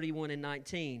Psalms 31 and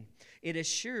 19. It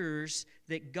assures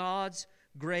that God's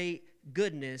great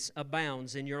goodness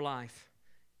abounds in your life.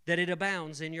 That it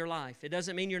abounds in your life. It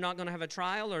doesn't mean you're not going to have a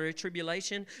trial or a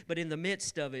tribulation, but in the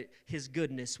midst of it, his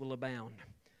goodness will abound.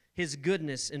 His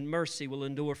goodness and mercy will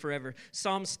endure forever.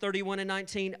 Psalms 31 and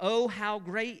 19, oh, how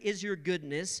great is your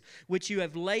goodness, which you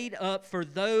have laid up for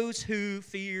those who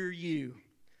fear you.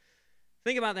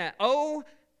 Think about that. Oh,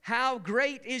 how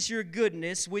great is your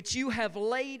goodness, which you have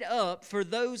laid up for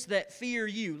those that fear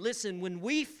you. Listen, when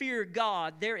we fear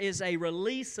God, there is a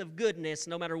release of goodness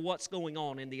no matter what's going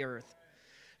on in the earth.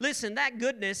 Listen, that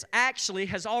goodness actually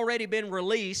has already been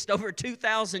released over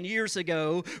 2,000 years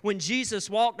ago when Jesus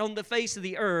walked on the face of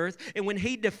the earth and when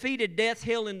he defeated death,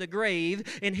 hell, and the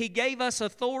grave, and he gave us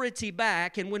authority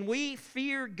back. And when we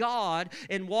fear God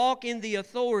and walk in the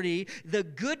authority, the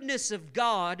goodness of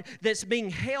God that's being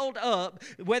held up,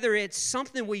 whether it's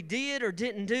something we did or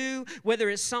didn't do, whether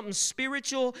it's something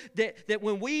spiritual, that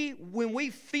when we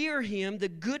fear him, the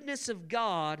goodness of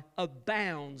God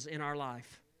abounds in our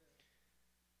life.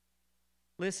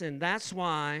 Listen, that's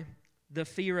why the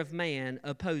fear of man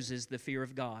opposes the fear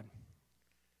of God,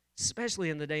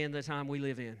 especially in the day and the time we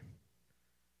live in.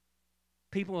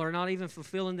 People are not even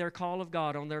fulfilling their call of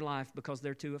God on their life because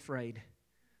they're too afraid.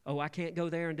 Oh, I can't go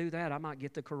there and do that. I might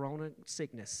get the corona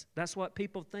sickness. That's what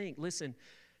people think. Listen,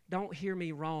 don't hear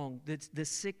me wrong. The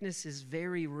sickness is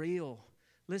very real.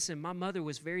 Listen, my mother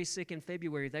was very sick in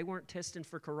February. They weren't testing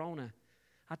for corona.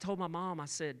 I told my mom, I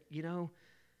said,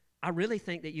 I really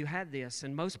think that you had this,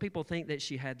 and most people think that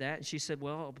she had that. And she said,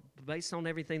 well, based on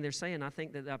everything they're saying, I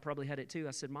think that I probably had it too.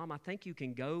 I said, Mom, I think you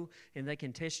can go and they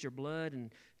can test your blood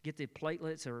and get the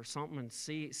platelets or something and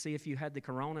see if you had the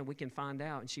corona. We can find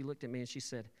out. And she looked at me and she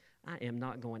said, I am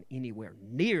not going anywhere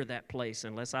near that place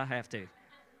unless I have to.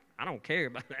 I don't care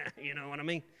about that, you know what I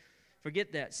mean?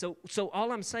 Forget that. So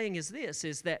all I'm saying is this,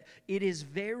 is that it is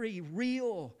very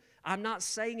real. I'm not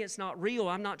saying it's not real.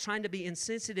 I'm not trying to be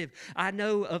insensitive. I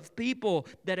know of people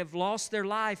that have lost their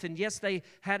life, and yes, they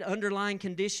had underlying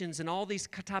conditions and all these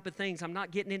type of things. I'm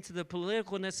not getting into the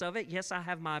politicalness of it. Yes, I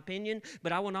have my opinion,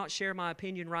 but I will not share my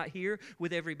opinion right here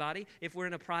with everybody. If we're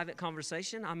in a private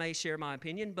conversation, I may share my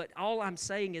opinion, but all I'm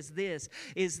saying is this,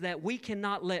 is that we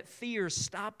cannot let fear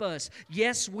stop us.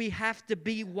 Yes, we have to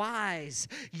be wise.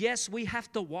 Yes, we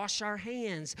have to wash our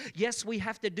hands. Yes, we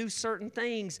have to do certain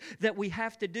things that we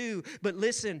have to do. But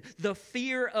listen, the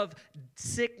fear of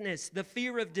sickness, the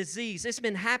fear of disease, it's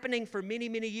been happening for many,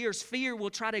 many years. Fear will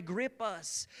try to grip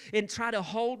us and try to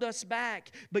hold us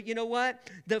back. But you know what?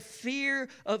 The fear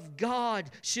of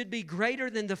God should be greater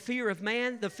than the fear of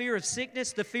man, the fear of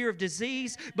sickness, the fear of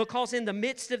disease, because in the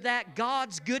midst of that,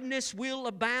 God's goodness will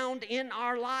abound in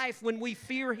our life when we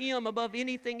fear him above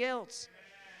anything else.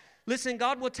 Listen,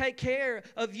 God will take care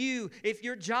of you. If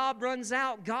your job runs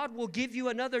out, God will give you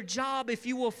another job if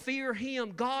you will fear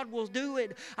him. God will do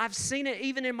it. I've seen it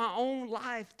even in my own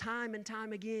life time and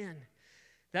time again.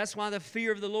 That's why the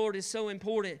fear of the Lord is so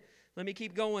important. Let me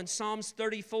keep going. Psalms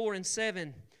 34 and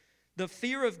 7. The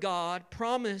fear of God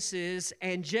promises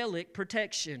angelic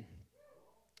protection.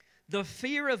 The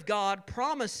fear of God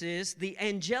promises the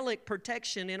angelic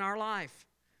protection in our life.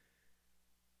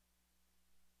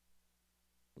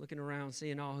 Looking around,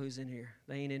 seeing all who's in here.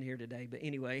 They ain't in here today. But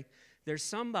anyway, there's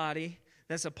somebody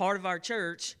that's a part of our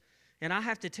church, and I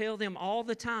have to tell them all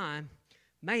the time,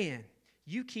 man,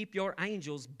 you keep your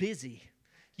angels busy.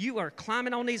 You are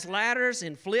climbing on these ladders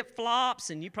in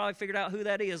flip-flops, and you probably figured out who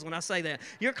that is when I say that.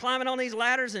 You're climbing on these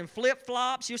ladders in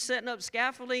flip-flops. You're setting up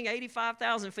scaffolding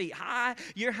 85,000 feet high.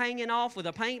 You're hanging off with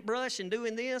a paintbrush and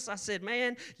doing this. I said,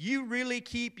 man, you really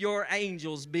keep your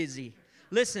angels busy.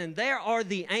 Listen, there are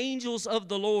the angels of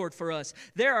the Lord for us.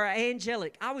 There are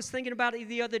angelic. I was thinking about it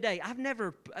the other day. I'm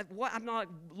not,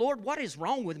 Lord, what is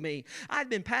wrong with me? I've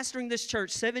been pastoring this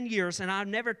church 7 years, and I've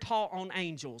never taught on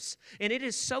angels. And it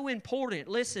is so important.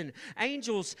 Listen,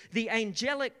 angels, the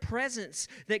angelic presence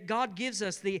that God gives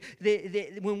us,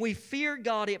 when we fear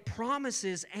God, it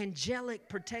promises angelic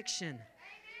protection.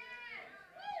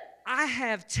 I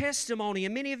have testimony,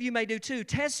 and many of you may do too,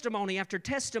 testimony after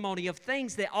testimony of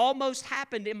things that almost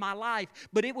happened in my life,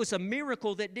 but it was a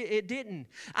miracle that it didn't.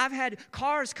 I've had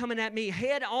cars coming at me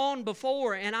head on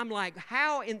before, and I'm like,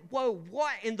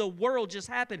 what in the world just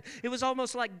happened? It was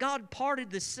almost like God parted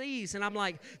the seas, and I'm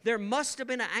like, there must have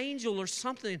been an angel or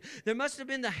something. There must have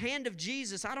been the hand of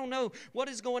Jesus. I don't know what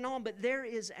is going on, but there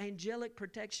is angelic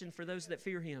protection for those that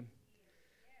fear Him.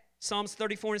 Psalms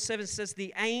 34:7 says,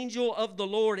 the angel of the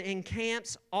Lord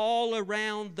encamps all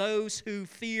around those who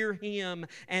fear Him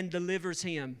and delivers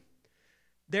him.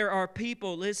 There are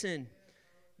people, listen,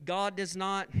 God does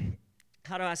not,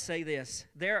 how do I say this?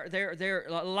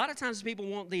 A lot of times people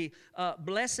want the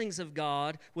blessings of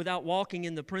God without walking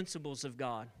in the principles of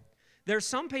God. There's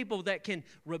some people that can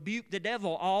rebuke the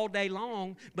devil all day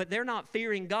long, but they're not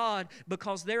fearing God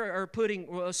because they are putting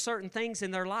certain things in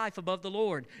their life above the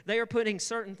Lord. They are putting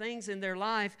certain things in their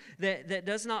life that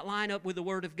does not line up with the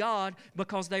Word of God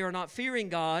because they are not fearing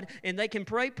God, and they can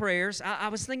pray prayers. I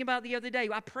was thinking about the other day,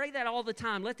 I pray that all the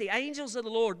time. Let the angels of the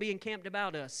Lord be encamped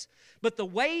about us. But the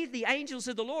way the angels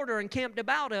of the Lord are encamped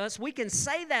about us, we can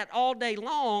say that all day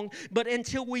long, but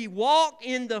until we walk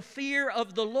in the fear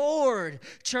of the Lord,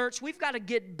 church, we've got to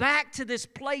get back to this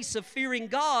place of fearing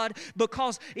God,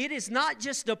 because it is not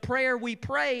just a prayer we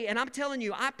pray. And I'm telling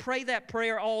you, I pray that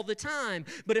prayer all the time.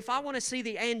 But if I want to see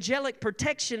the angelic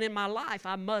protection in my life,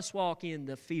 I must walk in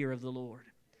the fear of the Lord.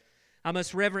 I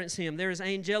must reverence Him. There is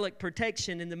angelic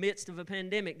protection in the midst of a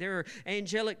pandemic. There are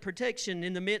angelic protection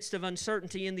in the midst of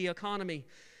uncertainty in the economy.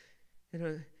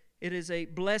 It is a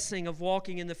blessing of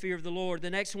walking in the fear of the Lord. The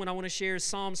next one I want to share is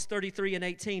Psalms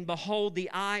 33:18. Behold,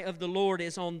 the eye of the Lord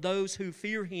is on those who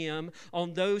fear Him,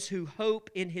 on those who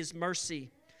hope in His mercy.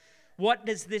 What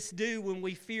does this do when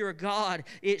we fear God?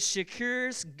 It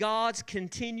secures God's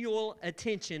continual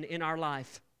attention in our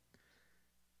life.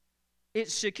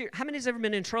 It's secure. How many has ever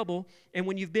been in trouble? And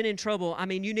when you've been in trouble,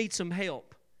 you need some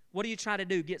help. What do you try to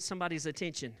do? Get somebody's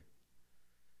attention.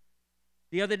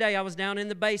 The other day, I was down in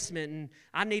the basement, and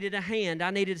I needed a hand.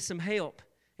 I needed some help.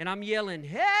 And I'm yelling,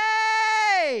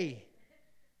 hey!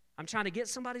 I'm trying to get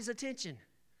somebody's attention.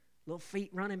 Little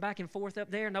feet running back and forth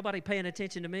up there. Nobody paying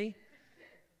attention to me.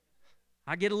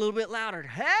 I get a little bit louder.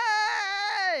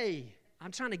 Hey!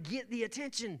 I'm trying to get the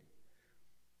attention.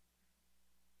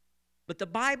 But the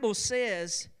Bible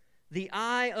says the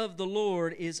eye of the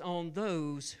Lord is on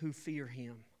those who fear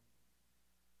Him.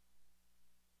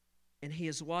 And He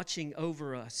is watching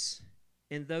over us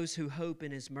and those who hope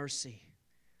in His mercy.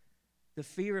 The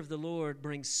fear of the Lord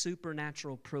brings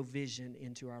supernatural provision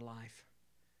into our life.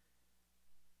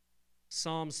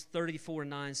 Psalms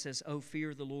 34:9 says, "O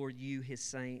fear the Lord, you His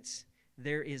saints.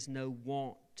 There is no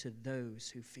want to those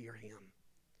who fear Him."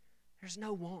 There's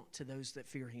no want to those that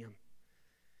fear Him.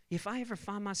 If I ever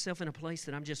find myself in a place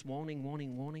that I'm just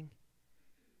wanting,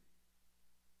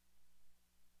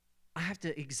 I have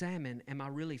to examine, am I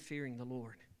really fearing the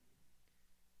Lord?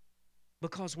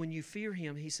 Because when you fear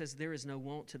Him, He says there is no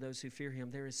want to those who fear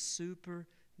Him. There is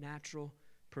supernatural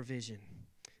provision.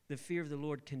 The fear of the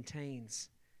Lord contains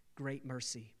great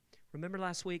mercy. Remember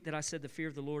last week that I said the fear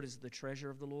of the Lord is the treasure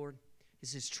of the Lord?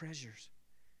 Is His treasures.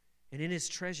 And in His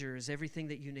treasure is everything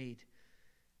that you need.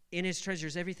 In His treasure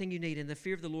is everything you need, and the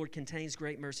fear of the Lord contains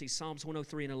great mercy. Psalms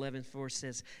 103:11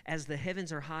 says, "As the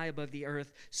heavens are high above the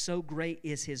earth, so great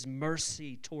is His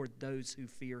mercy toward those who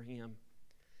fear Him."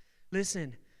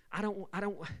 Listen,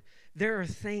 there are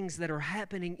things that are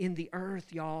happening in the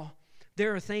earth, y'all.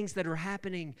 There are things that are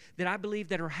happening that I believe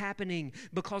that are happening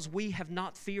because we have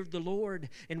not feared the Lord,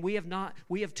 and we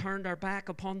have turned our back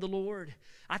upon the Lord.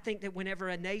 I think that whenever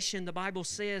a nation, the Bible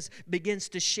says, begins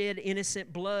to shed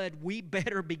innocent blood, we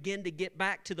better begin to get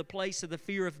back to the place of the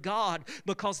fear of God,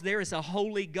 because there is a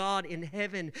holy God in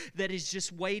heaven that is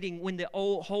just waiting when the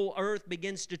whole earth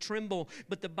begins to tremble.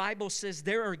 But the Bible says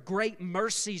there are great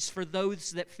mercies for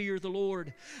those that fear the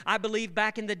Lord. I believe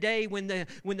back in the day when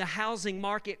the housing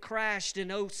market crashed in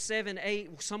 2007,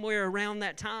 2008, somewhere around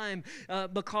that time,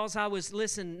 because I was,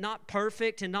 not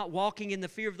perfect and not walking in the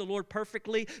fear of the Lord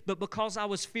perfectly, but because I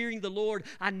was fearing the Lord,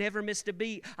 I never missed a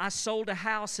beat. I sold a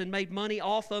house and made money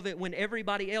off of it when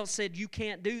everybody else said you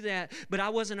can't do that. But I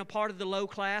wasn't a part of the low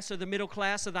class or the middle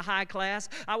class or the high class.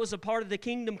 I was a part of the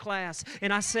kingdom class.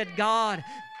 And I said, God,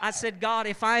 I said, God,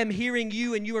 if I am hearing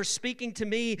you and you are speaking to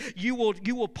me, you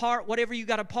will part whatever you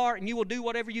got to part, and you will do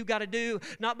whatever you got to do,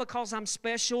 not because I'm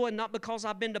special, and not because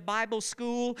I've been to Bible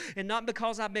school, and not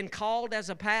because I've been called as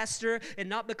a pastor, and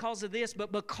not because of this,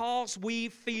 but because we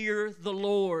fear the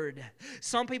Lord.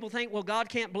 Some people think, well, God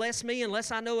can't bless me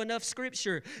unless I know enough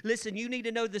Scripture. Listen, you need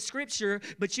to know the Scripture,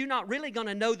 but you're not really going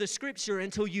to know the Scripture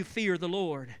until you fear the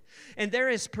Lord. And there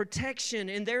is protection,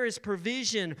 and there is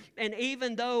provision, and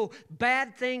even though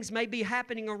bad things may be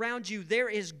happening around you, there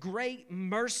is great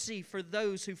mercy for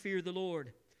those who fear the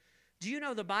Lord. Do you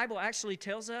know the Bible actually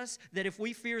tells us that if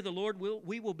we fear the Lord,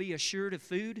 we will be assured of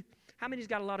food? How many's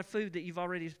got a lot of food that you've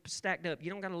already stacked up?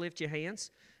 You don't got to lift your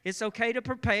hands. It's okay to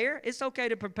prepare. It's okay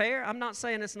to prepare. I'm not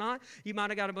saying it's not. You might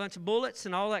have got a bunch of bullets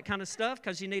and all that kind of stuff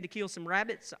because you need to kill some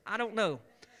rabbits. I don't know.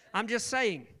 I'm just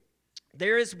saying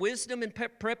there is wisdom in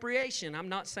preparation. I'm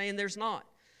not saying there's not.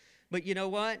 But you know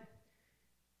what?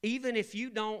 Even if you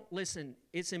don't, listen,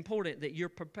 it's important that you're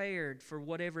prepared for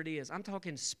whatever it is. I'm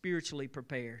talking spiritually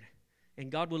prepared.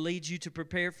 And God will lead you to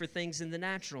prepare for things in the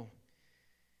natural.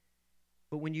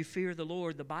 But when you fear the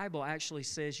Lord, the Bible actually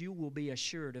says you will be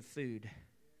assured of food.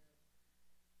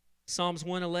 Psalms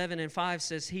 111:5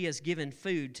 says He has given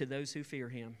food to those who fear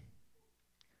Him.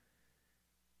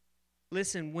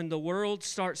 Listen, when the world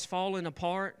starts falling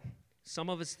apart, some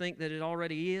of us think that it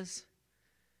already is.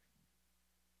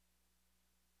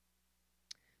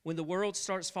 When the world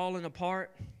starts falling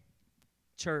apart,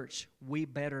 church, we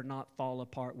better not fall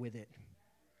apart with it.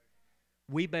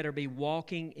 We better be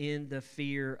walking in the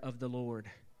fear of the Lord.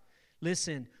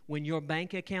 Listen, when your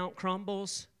bank account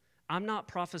crumbles, I'm not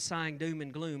prophesying doom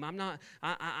and gloom. I'm not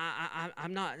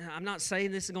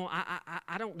saying this is going.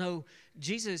 I don't know.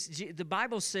 The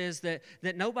Bible says that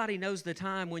nobody knows the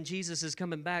time when Jesus is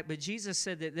coming back, but Jesus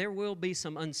said that there will be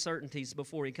some uncertainties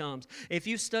before He comes. If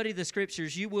you study the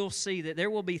Scriptures, you will see that there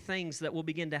will be things that will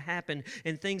begin to happen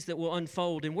and things that will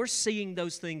unfold, and we're seeing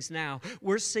those things now.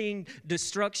 We're seeing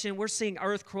destruction. We're seeing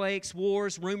earthquakes,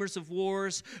 wars, rumors of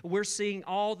wars. We're seeing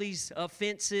all these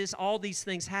offenses, all these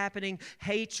things happening,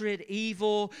 hatred,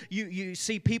 evil. You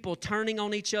see people turning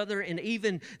on each other, and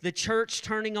even the church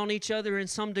turning on each other in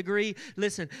some degree.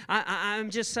 Listen, I'm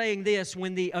just saying this.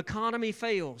 When the economy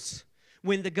fails,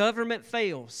 when the government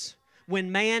fails,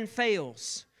 when man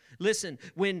fails, listen,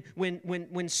 when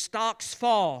stocks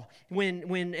fall,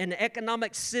 when an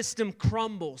economic system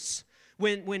crumbles,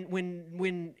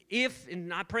 if,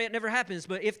 and I pray it never happens,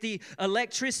 but if the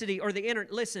electricity or the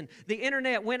internet, listen, the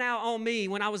internet went out on me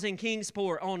when I was in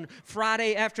Kingsport on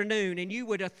Friday afternoon, and you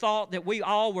would have thought that we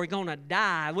all were going to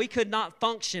die. We could not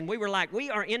function. We were like, we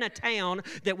are in a town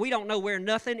that we don't know where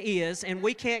nothing is, and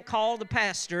we can't call the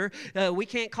pastor. We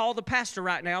can't call the pastor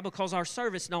right now because our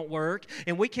service don't work,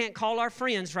 and we can't call our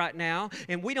friends right now,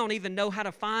 and we don't even know how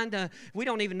to find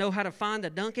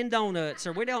the Dunkin' Donuts,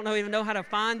 or we don't even know how to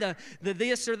find the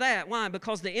this or that. Why?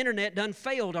 Because the internet done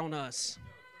failed on us.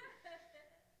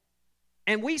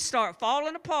 And we start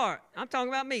falling apart. I'm talking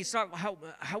about me. How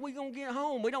are we going to get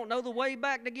home? We don't know the way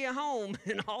back to get home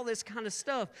and all this kind of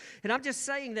stuff. And I'm just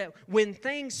saying that when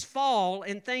things fall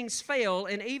and things fail,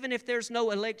 and even if there's no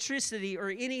electricity or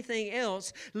anything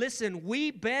else, listen,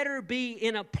 we better be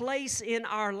in a place in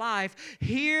our life.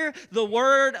 Hear the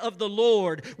word of the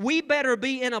Lord. We better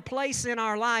be in a place in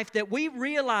our life that we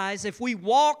realize if we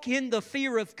walk in the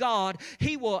fear of God,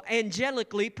 He will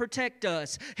angelically protect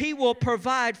us. He will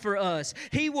provide for us.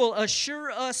 He will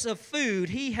assure us of food.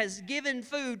 He has given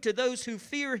food to those who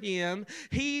fear Him.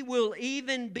 He will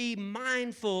even be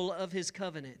mindful of His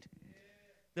covenant.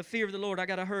 The fear of the Lord, I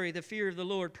got to hurry. The fear of the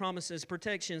Lord promises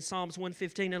protection. Psalms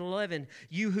 115:11.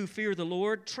 You who fear the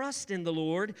Lord, trust in the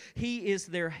Lord. He is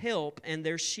their help and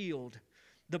their shield.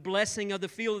 The blessing of the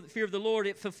fear of the Lord,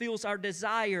 it fulfills our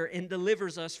desire and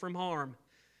delivers us from harm.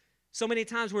 So many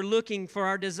times we're looking for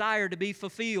our desire to be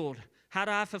fulfilled. How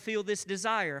do I fulfill this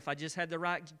desire? If I just had the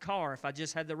right car, if I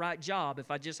just had the right job, if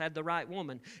I just had the right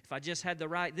woman, if I just had the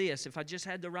right this, if I just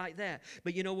had the right that.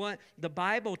 But you know what? The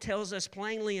Bible tells us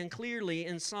plainly and clearly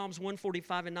in Psalms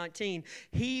 145:19,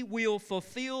 He will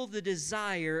fulfill the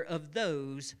desire of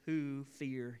those who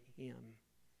fear Him.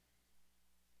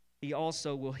 He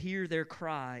also will hear their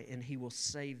cry and He will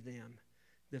save them.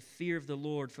 The fear of the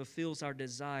Lord fulfills our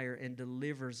desire and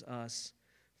delivers us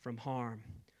from harm.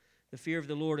 The fear of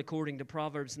the Lord, according to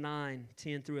Proverbs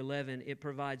 9:10-11, it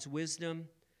provides wisdom.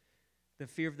 The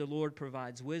fear of the Lord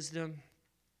provides wisdom,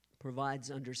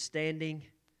 provides understanding,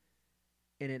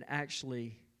 and it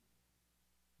actually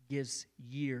gives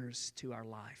years to our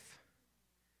life.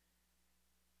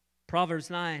 Proverbs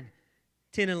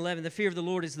 9:10-11, the fear of the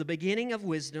Lord is the beginning of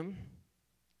wisdom,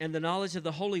 and the knowledge of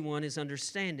the Holy One is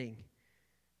understanding.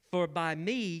 For by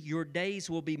me your days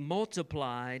will be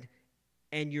multiplied,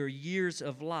 and your years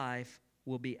of life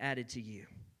will be added to you.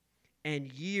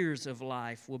 And years of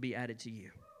life will be added to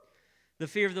you. The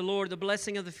fear of the Lord, the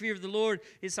blessing of the fear of the Lord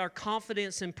is our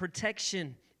confidence and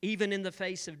protection even in the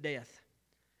face of death.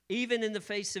 Even in the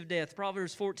face of death.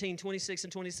 Proverbs 14, 26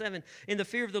 and 27. In the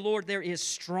fear of the Lord there is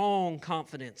strong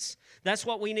confidence. That's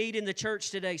what we need in the church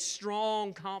today.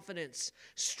 Strong confidence.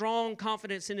 Strong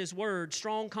confidence in His Word.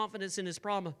 Strong confidence in His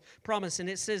promise. And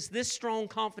it says this strong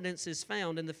confidence is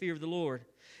found in the fear of the Lord.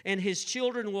 And His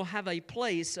children will have a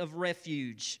place of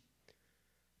refuge.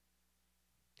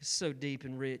 It's so deep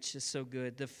and rich. It's so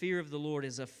good. The fear of the Lord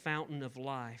is a fountain of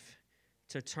life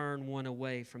to turn one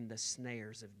away from the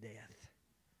snares of death.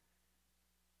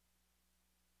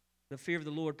 The fear of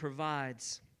the Lord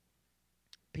provides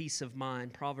peace of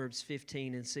mind. Proverbs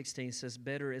 15 and 16 says,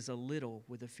 better is a little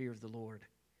with the fear of the Lord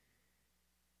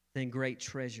than great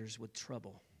treasures with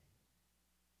trouble.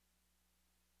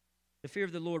 The fear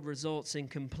of the Lord results in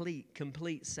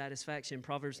complete satisfaction.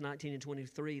 Proverbs 19 and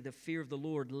 23, the fear of the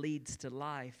Lord leads to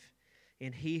life,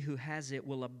 and he who has it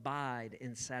will abide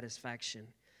in satisfaction.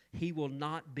 He will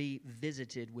not be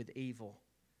visited with evil.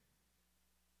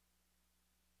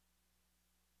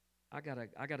 I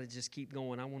gotta just keep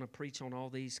going. I want to preach on all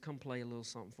these. Come play a little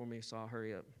something for me, so I'll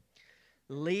hurry up.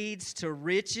 Leads to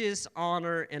riches,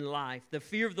 honor, and life. The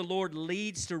fear of the Lord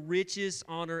leads to riches,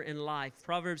 honor, and life.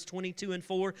 Proverbs 22 and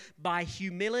 4, by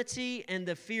humility and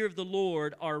the fear of the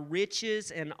Lord are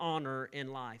riches and honor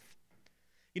and life.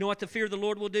 You know what the fear of the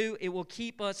Lord will do? It will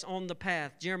keep us on the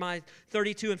path. Jeremiah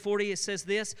 32 and 40, it says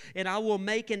this, and I will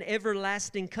make an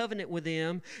everlasting covenant with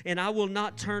them, and I will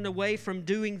not turn away from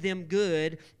doing them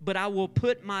good, but I will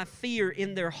put my fear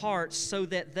in their hearts so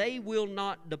that they will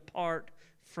not depart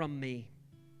from me.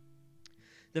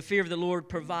 The fear of the Lord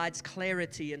provides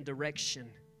clarity and direction.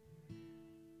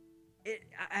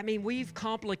 We've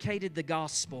complicated the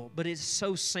gospel, but it's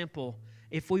so simple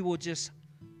if we will just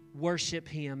worship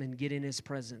Him and get in His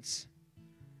presence.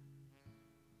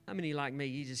 How many like me,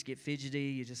 you just get fidgety,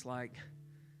 you just like,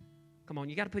 come on,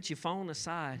 you got to put your phone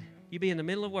aside. You be in the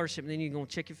middle of worship and then you're going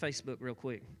to check your Facebook real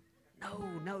quick. No.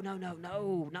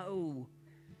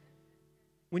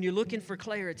 When you're looking for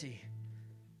clarity,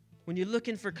 when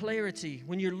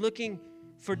you're looking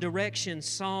for direction,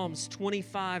 Psalms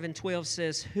 25 and 12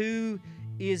 says, who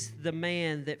is the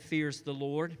man that fears the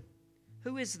Lord?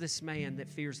 Who is this man that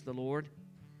fears the Lord?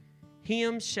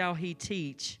 Him shall he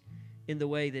teach in the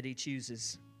way that he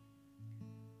chooses.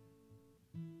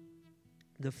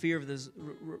 The fear of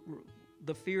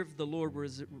the Lord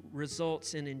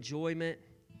results in enjoyment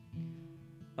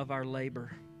of our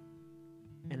labor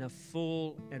and a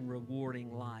full and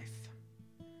rewarding life.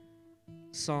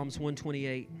 Psalms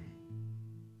 128,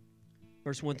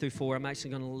 verse 1 through 4. I'm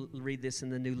actually going to read this in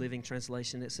the New Living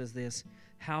Translation. It says this,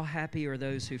 how happy are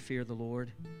those who fear the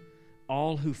Lord,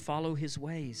 all who follow His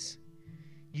ways.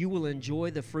 You will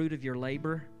enjoy the fruit of your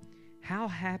labor. How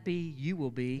happy you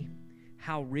will be,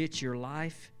 how rich your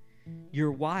life.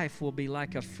 Your wife will be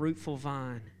like a fruitful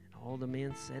vine. And all the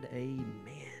men said, amen.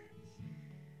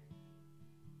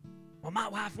 Well, my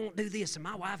wife won't do this, and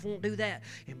my wife won't do that,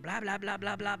 and blah, blah, blah,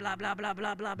 blah, blah, blah, blah, blah,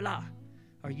 blah, blah, blah.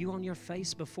 Are you on your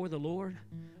face before the Lord?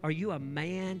 Are you a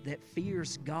man that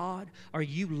fears God? Are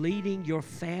you leading your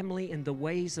family in the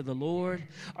ways of the Lord?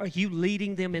 Are you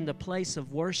leading them in the place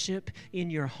of worship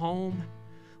in your home?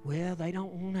 Well, they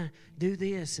don't want to do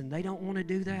this and they don't want to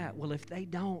do that. Well, if they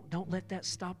don't let that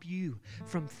stop you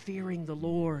from fearing the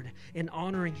Lord and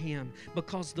honoring Him,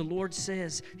 because the Lord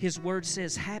says, His Word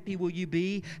says, happy will you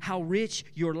be, how rich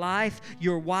your life.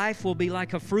 Your wife will be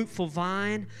like a fruitful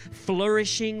vine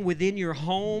flourishing within your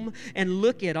home. And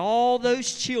look at all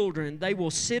those children. They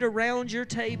will sit around your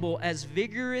table as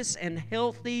vigorous and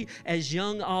healthy as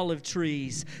young olive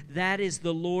trees. That is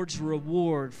the Lord's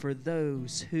reward for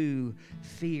those who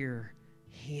fear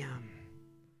Him.